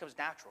something that comes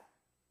natural.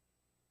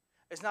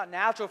 It's not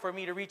natural for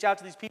me to reach out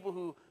to these people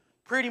who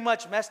pretty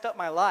much messed up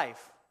my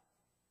life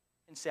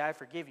and say, I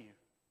forgive you.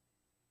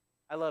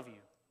 I love you.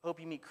 I hope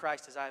you meet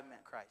Christ as I have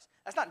met Christ.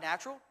 That's not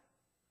natural.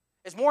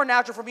 It's more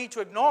natural for me to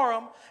ignore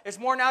them. It's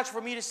more natural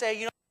for me to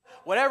say,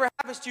 whatever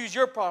happens to you is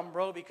your problem,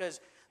 bro, because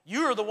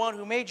you're the one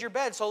who made your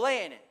bed, so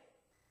lay in it.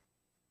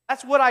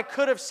 That's what I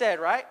could have said,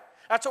 right?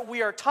 That's what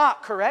we are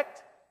taught,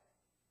 correct?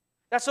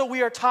 That's what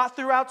we are taught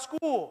throughout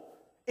school,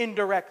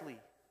 indirectly.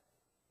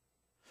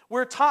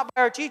 We're taught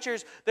by our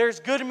teachers, there's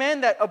good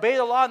men that obey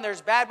the law and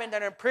there's bad men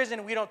that are in prison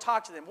and we don't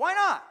talk to them. Why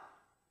not?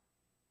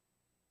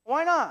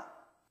 Why not?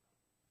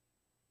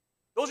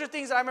 Those are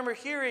things that I remember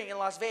hearing in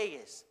Las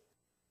Vegas.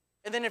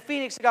 And then in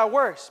Phoenix, it got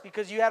worse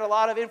because you had a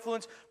lot of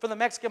influence from the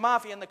Mexican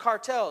mafia and the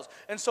cartels.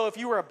 And so if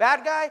you were a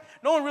bad guy,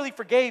 no one really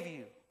forgave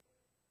you.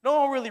 No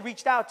one really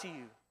reached out to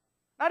you.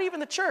 Not even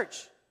the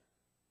church.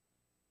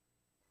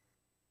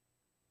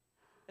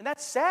 And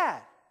that's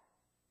sad.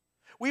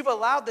 We've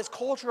allowed this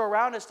culture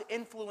around us to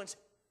influence,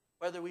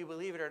 whether we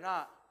believe it or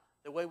not,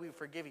 the way we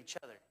forgive each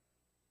other.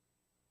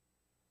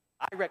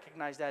 I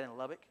recognize that in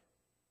Lubbock.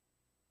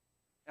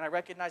 And I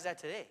recognize that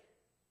today.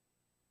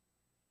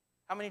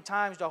 How many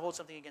times do I hold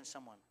something against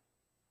someone?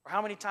 Or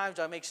how many times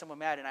do I make someone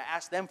mad and I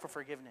ask them for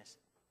forgiveness?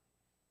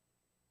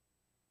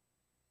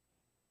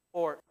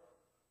 Or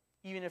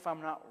even if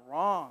I'm not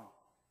wrong,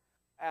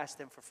 I ask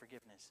them for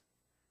forgiveness.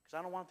 Because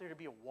I don't want there to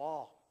be a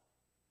wall.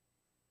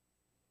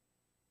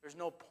 There's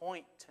no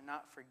point to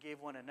not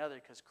forgive one another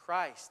because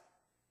Christ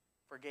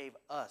forgave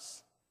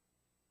us.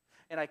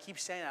 And I keep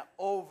saying that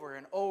over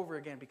and over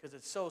again because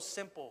it's so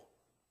simple.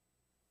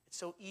 It's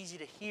so easy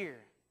to hear,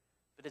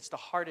 but it's the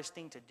hardest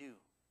thing to do.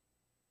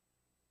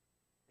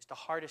 It's the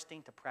hardest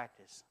thing to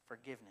practice,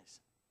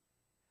 forgiveness.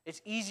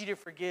 It's easy to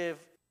forgive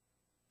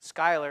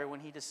Skylar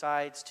when he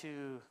decides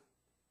to,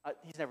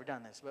 he's never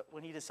done this, but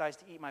when he decides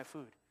to eat my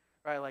food.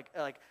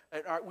 right?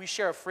 We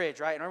share a fridge,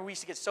 right? And I remember we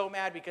used to get so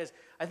mad because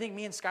I think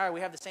me and Skylar, we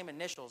have the same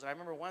initials. And I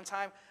remember one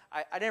time,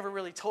 I never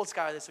really told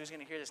Skylar this, so he's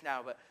going to hear this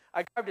now, but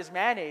I grabbed his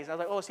mayonnaise. And I was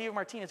like, oh, Steven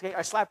Martinez.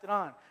 I slapped it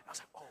on. I was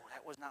like, oh,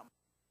 that was not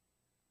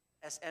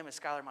SM is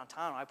Skylar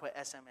Montano. I put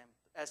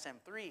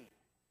SM3,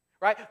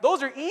 right?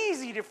 Those are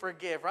easy to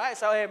forgive, right?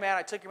 So, hey, man,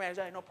 I took your mayonnaise.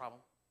 Hey, no problem.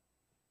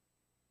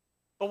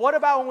 But what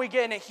about when we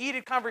get in a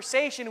heated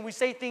conversation and we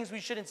say things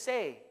we shouldn't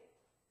say?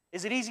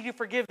 Is it easy to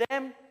forgive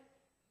them?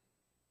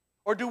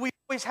 Or do we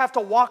always have to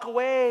walk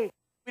away?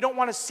 We don't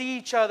want to see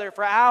each other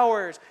for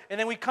hours, and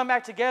then we come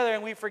back together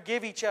and we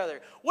forgive each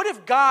other. What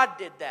if God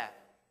did that?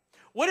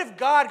 What if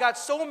God got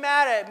so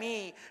mad at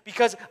me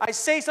because I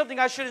say something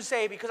I shouldn't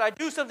say, because I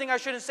do something I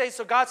shouldn't say,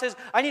 so God says,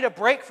 I need a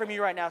break from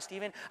you right now,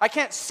 Stephen. I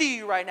can't see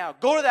you right now.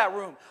 Go to that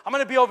room. I'm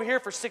going to be over here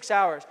for 6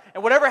 hours.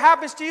 And whatever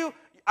happens to you,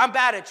 I'm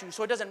bad at you,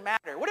 so it doesn't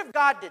matter. What if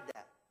God did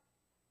that?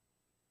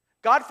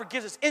 God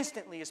forgives us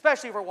instantly,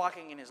 especially if we're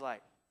walking in His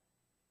light.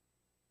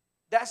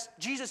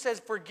 Jesus says,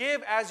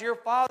 forgive as your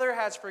Father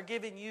has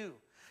forgiven you.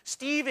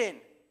 Stephen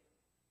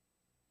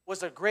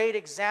was a great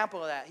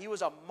example of that. He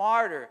was a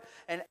martyr.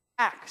 And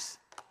Acts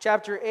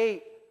chapter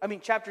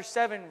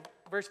 7,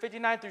 verse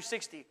 59 through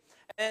 60.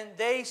 And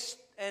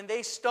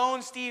they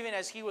stoned Stephen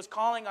as he was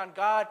calling on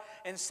God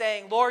and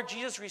saying, Lord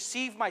Jesus,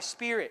 receive my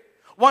spirit.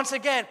 Once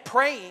again,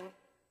 praying,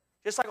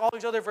 just like all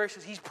these other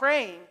verses, he's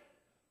praying.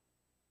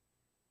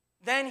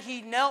 Then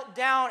he knelt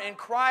down and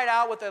cried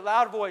out with a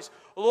loud voice,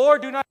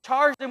 Lord, do not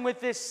charge them with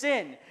this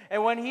sin.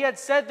 And when he had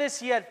said this,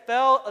 he had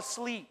fell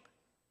asleep.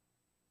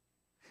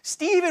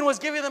 Stephen was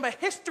giving them a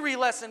history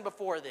lesson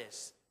before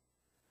this.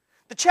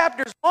 The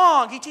chapter's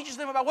long. He teaches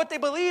them about what they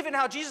believe and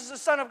how Jesus is the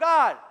Son of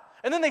God.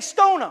 And then they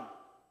stone him.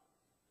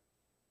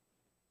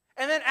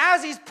 And then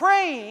as he's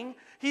praying,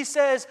 he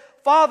says,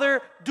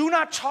 Father, do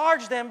not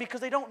charge them because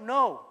they don't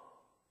know.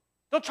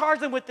 Don't charge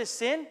them with this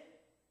sin.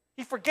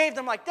 He forgave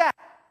them like that.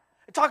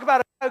 And talk about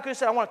a guy who could have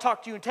said, I want to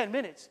talk to you in 10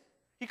 minutes.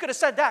 He could have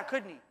said that,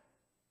 couldn't he?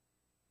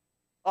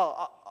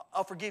 Oh,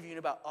 I'll forgive you in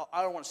about,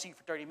 I don't want to see you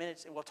for 30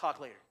 minutes and we'll talk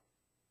later.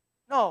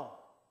 No.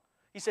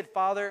 He said,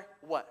 Father,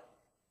 what?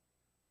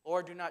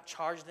 Lord, do not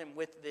charge them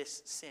with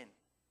this sin.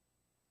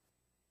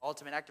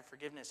 Ultimate act of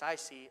forgiveness I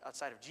see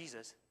outside of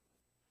Jesus.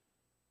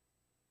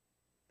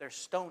 They're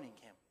stoning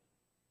him.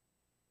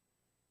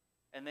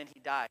 And then he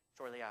died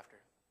shortly after.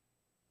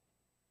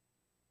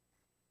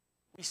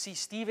 We see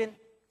Stephen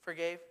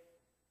forgave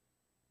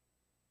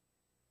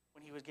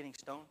when he was getting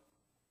stoned,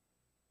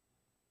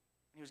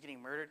 when he was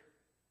getting murdered.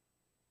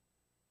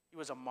 He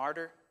was a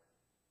martyr.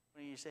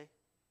 What do you say?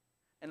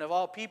 And of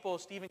all people,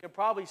 Stephen could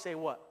probably say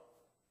what?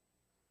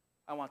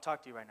 I want to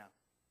talk to you right now.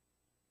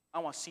 I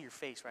want to see your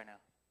face right now.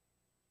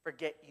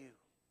 Forget you.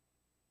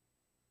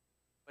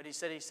 But he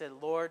said,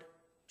 Lord,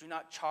 do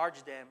not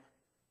charge them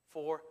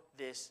for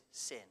this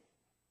sin.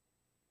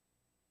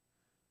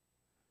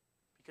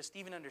 Because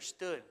Stephen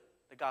understood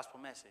the gospel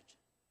message.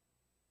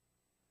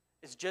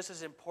 It's just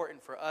as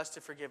important for us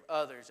to forgive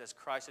others as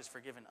Christ has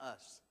forgiven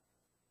us.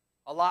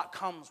 A lot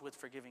comes with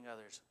forgiving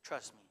others.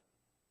 Trust me.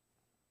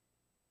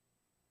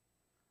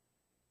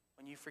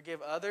 When you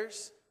forgive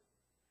others,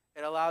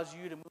 it allows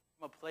you to move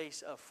from a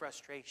place of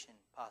frustration,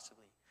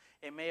 possibly.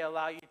 It may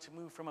allow you to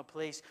move from a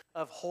place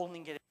of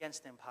holding it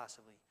against them,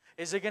 possibly.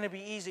 Is it going to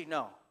be easy?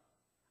 No.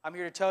 I'm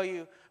here to tell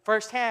you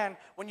firsthand,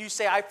 when you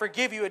say, I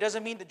forgive you, it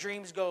doesn't mean the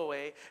dreams go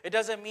away. It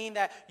doesn't mean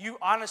that you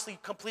honestly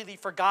completely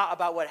forgot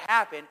about what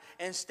happened.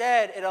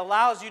 Instead, it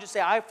allows you to say,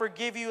 I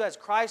forgive you as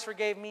Christ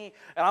forgave me,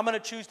 and I'm going to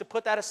choose to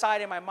put that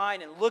aside in my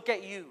mind and look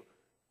at you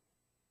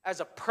as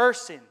a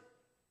person,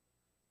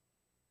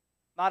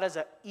 not as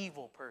an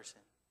evil person.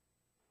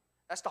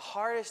 That's the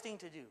hardest thing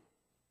to do.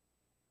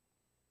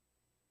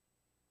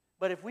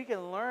 But if we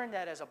can learn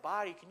that as a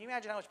body, can you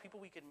imagine how much people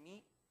we could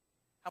meet?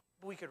 How many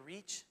people we could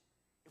reach?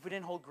 If we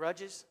didn't hold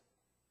grudges,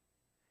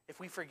 if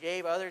we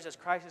forgave others as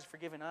Christ has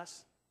forgiven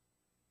us,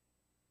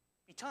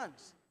 be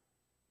tons.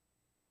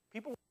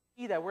 People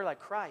see that we're like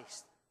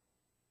Christ.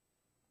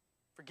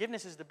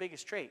 Forgiveness is the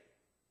biggest trait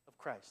of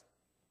Christ.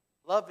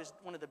 Love is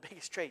one of the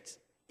biggest traits,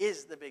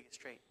 is the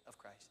biggest trait of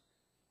Christ.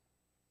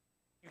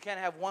 You can't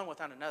have one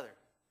without another.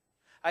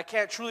 I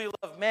can't truly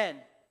love men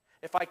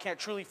if I can't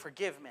truly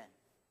forgive men.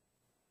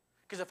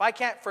 Because if I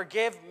can't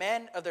forgive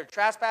men of their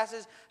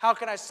trespasses, how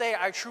can I say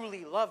I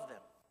truly love them?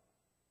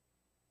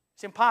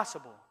 It's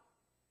impossible.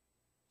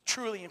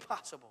 Truly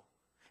impossible.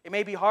 It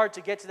may be hard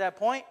to get to that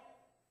point,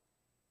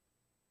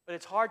 but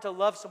it's hard to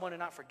love someone and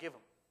not forgive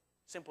them.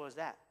 Simple as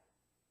that.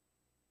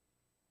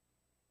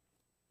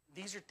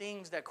 These are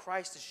things that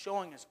Christ is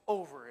showing us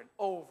over and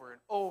over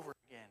and over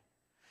again.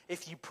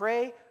 If you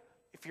pray,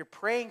 if you're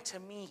praying to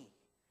me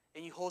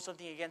and you hold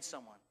something against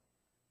someone,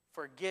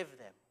 forgive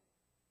them.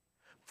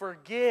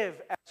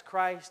 Forgive as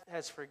Christ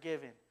has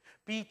forgiven.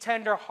 Be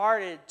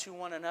tenderhearted to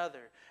one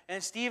another.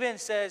 And Stephen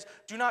says,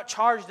 do not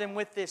charge them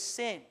with this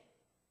sin.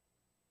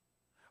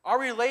 Our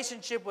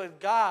relationship with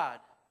God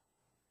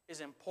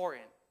is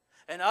important.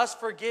 And us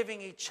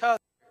forgiving each other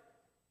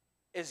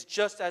is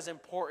just as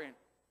important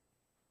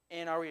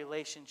in our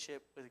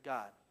relationship with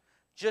God.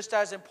 just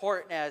as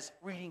important as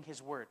reading His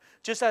Word,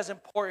 just as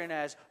important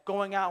as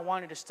going out and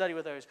wanting to study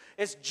with others.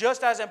 It's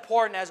just as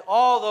important as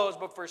all those,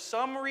 but for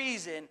some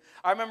reason,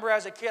 I remember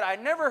as a kid, I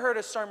never heard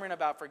a sermon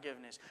about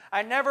forgiveness.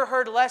 I never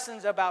heard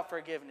lessons about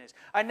forgiveness.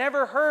 I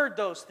never heard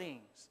those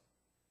things,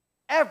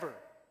 ever.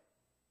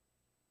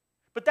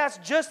 But that's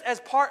just as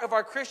part of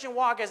our Christian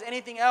walk as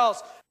anything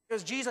else,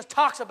 because Jesus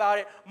talks about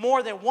it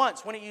more than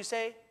once, wouldn't you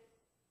say?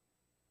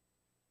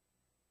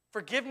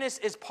 Forgiveness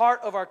is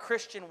part of our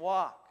Christian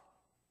walk.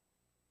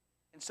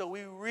 And so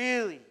we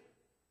really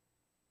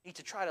need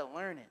to try to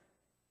learn it.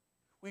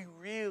 We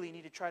really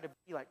need to try to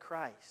be like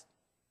Christ.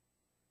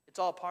 It's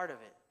all part of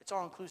it. It's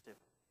all inclusive.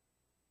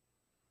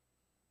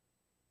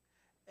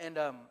 And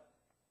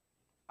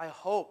I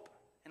hope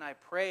and I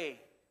pray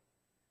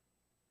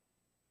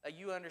that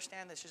you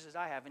understand this just as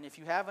I have. And if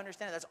you have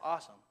understood it, that's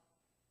awesome.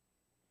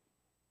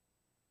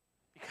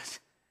 Because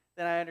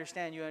then I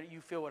understand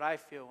you feel what I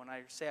feel when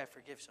I say I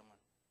forgive someone.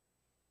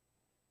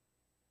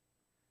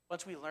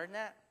 Once we learn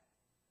that,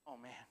 oh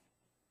man,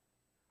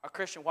 our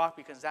Christian walk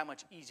becomes that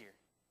much easier.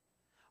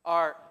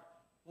 Our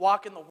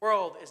walk in the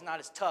world is not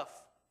as tough.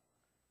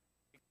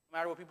 No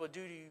matter what people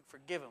do to you,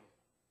 forgive them.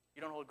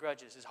 You don't hold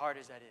grudges, as hard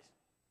as that is.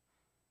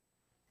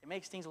 It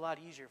makes things a lot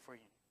easier for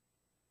you.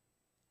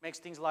 It makes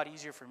things a lot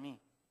easier for me.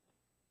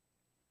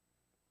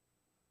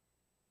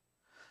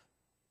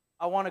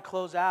 I want to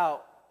close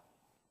out,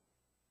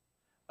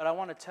 but I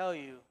want to tell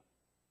you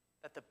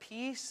that the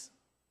peace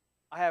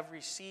I have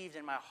received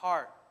in my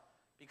heart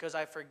because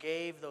I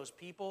forgave those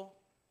people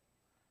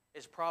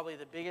is probably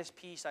the biggest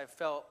peace I've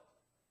felt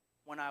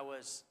when I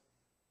was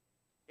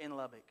in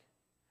Lubbock.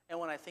 And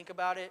when I think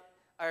about it,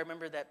 I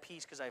remember that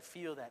peace because I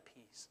feel that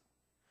peace.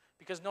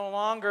 Because no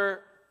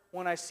longer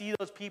when I see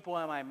those people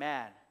am I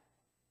mad.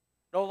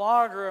 No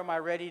longer am I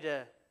ready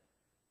to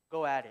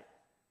go at it.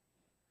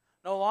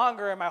 No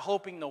longer am I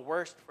hoping the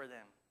worst for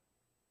them.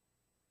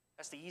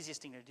 That's the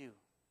easiest thing to do.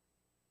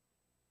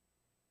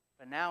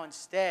 But now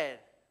instead,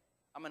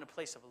 I'm in a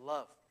place of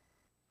love.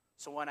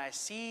 So when I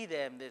see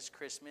them this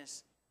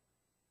Christmas,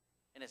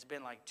 and it's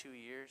been like 2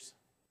 years,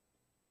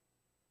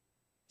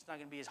 it's not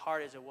going to be as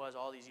hard as it was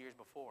all these years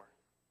before.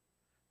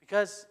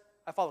 Because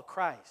I follow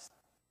Christ.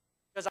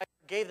 Because I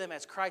forgave them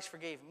as Christ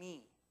forgave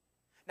me.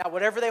 Now,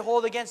 whatever they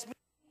hold against me,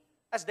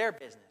 that's their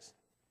business.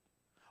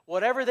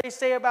 Whatever they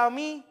say about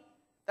me,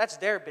 that's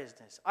their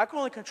business. I can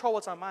only control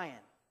what's on my end,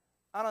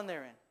 not on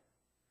their end.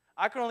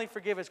 I can only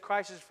forgive as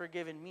Christ has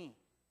forgiven me.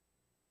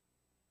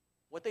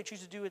 What they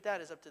choose to do with that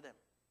is up to them.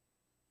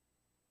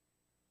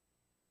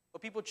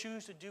 What people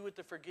choose to do with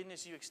the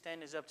forgiveness you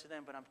extend is up to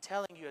them. But I'm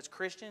telling you, as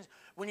Christians,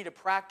 we need to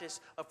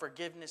practice a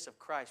forgiveness of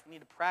Christ. We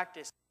need to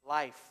practice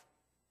life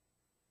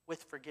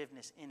with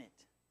forgiveness in it.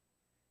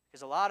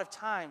 Because a lot of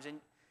times, and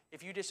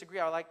if you disagree,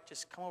 I would like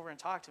just come over and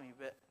talk to me.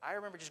 But I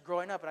remember just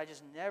growing up, and I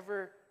just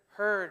never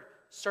heard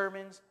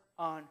sermons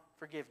on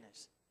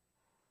forgiveness.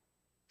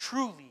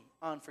 Truly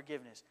on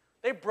forgiveness.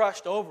 They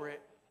brushed over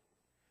it,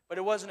 but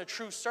it wasn't a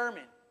true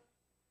sermon.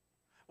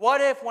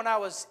 What if when I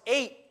was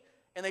 8,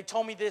 and they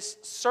told me this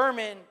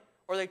sermon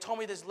or they told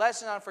me this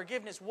lesson on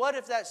forgiveness, what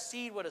if that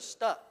seed would have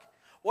stuck?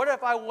 What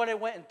if I would have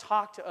went and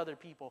talked to other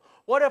people?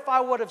 What if I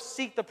would have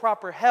sought the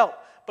proper help?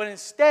 But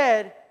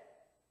instead,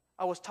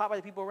 I was taught by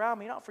the people around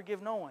me, don't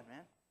forgive no one,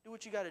 man. Do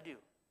what you got to do.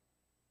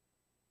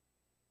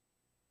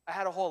 I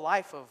had a whole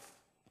life of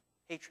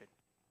hatred.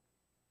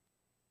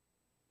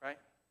 Right?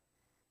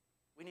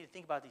 We need to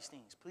think about these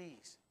things,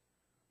 please.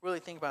 Really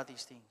think about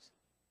these things.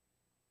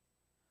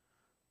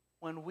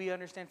 When we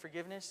understand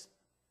forgiveness,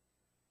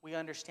 we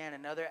understand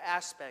another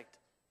aspect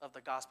of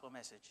the gospel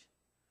message.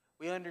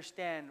 We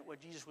understand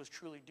what Jesus was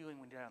truly doing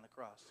when he died on the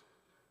cross.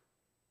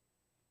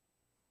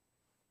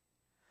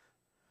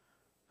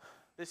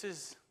 This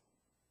is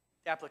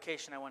the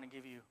application I want to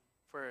give you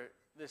for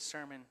this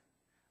sermon.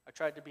 I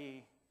tried to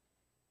be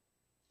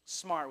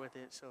smart with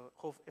it, so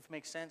if it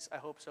makes sense, I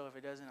hope so. If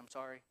it doesn't, I'm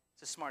sorry.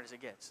 It's as smart as it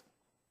gets.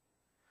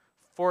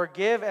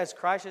 Forgive as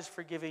Christ has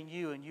forgiven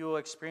you, and you will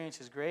experience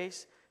His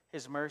grace,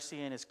 His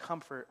mercy, and His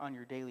comfort on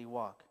your daily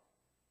walk.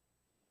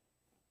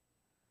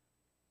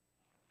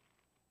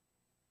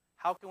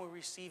 How can we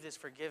receive this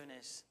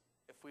forgiveness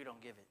if we don't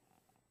give it?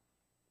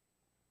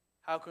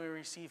 How can we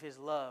receive His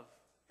love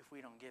if we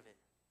don't give it?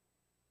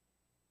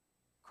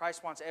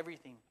 Christ wants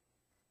everything,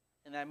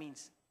 and that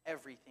means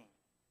everything.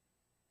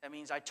 That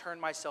means I turn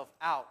myself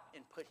out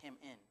and put Him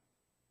in.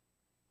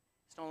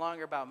 It's no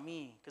longer about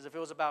me, because if it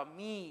was about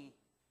me,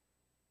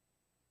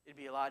 it'd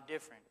be a lot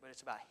different, but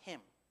it's about Him.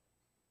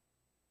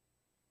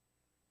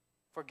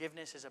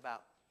 Forgiveness is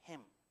about Him.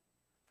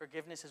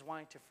 Forgiveness is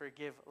wanting to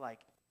forgive like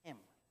Him.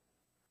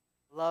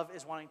 Love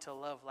is wanting to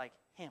love like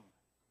Him.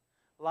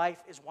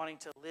 Life is wanting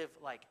to live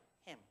like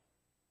Him.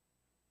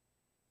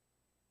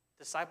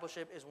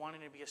 Discipleship is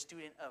wanting to be a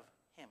student of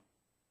Him.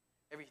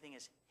 Everything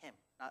is Him,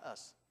 not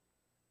us.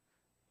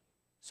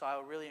 So I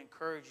would really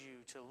encourage you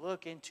to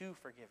look into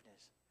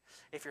forgiveness.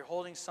 If you're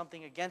holding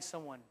something against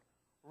someone,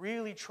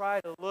 really try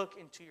to look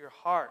into your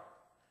heart.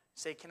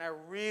 Say, can I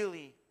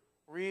really,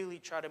 really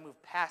try to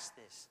move past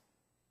this?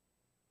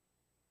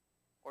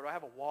 Or do I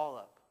have a wall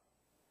up?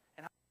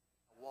 And how do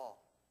I have a wall?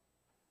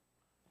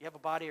 You have a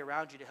body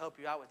around you to help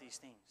you out with these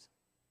things.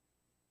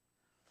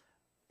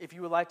 If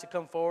you would like to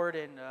come forward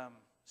and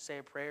say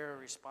a prayer or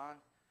respond,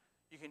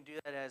 you can do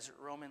that as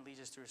Roman leads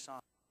us through a song.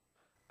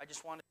 I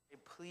just want to say,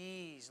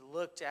 please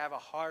look to have a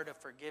heart of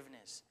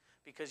forgiveness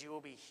because you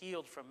will be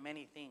healed from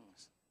many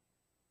things.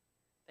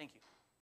 Thank you.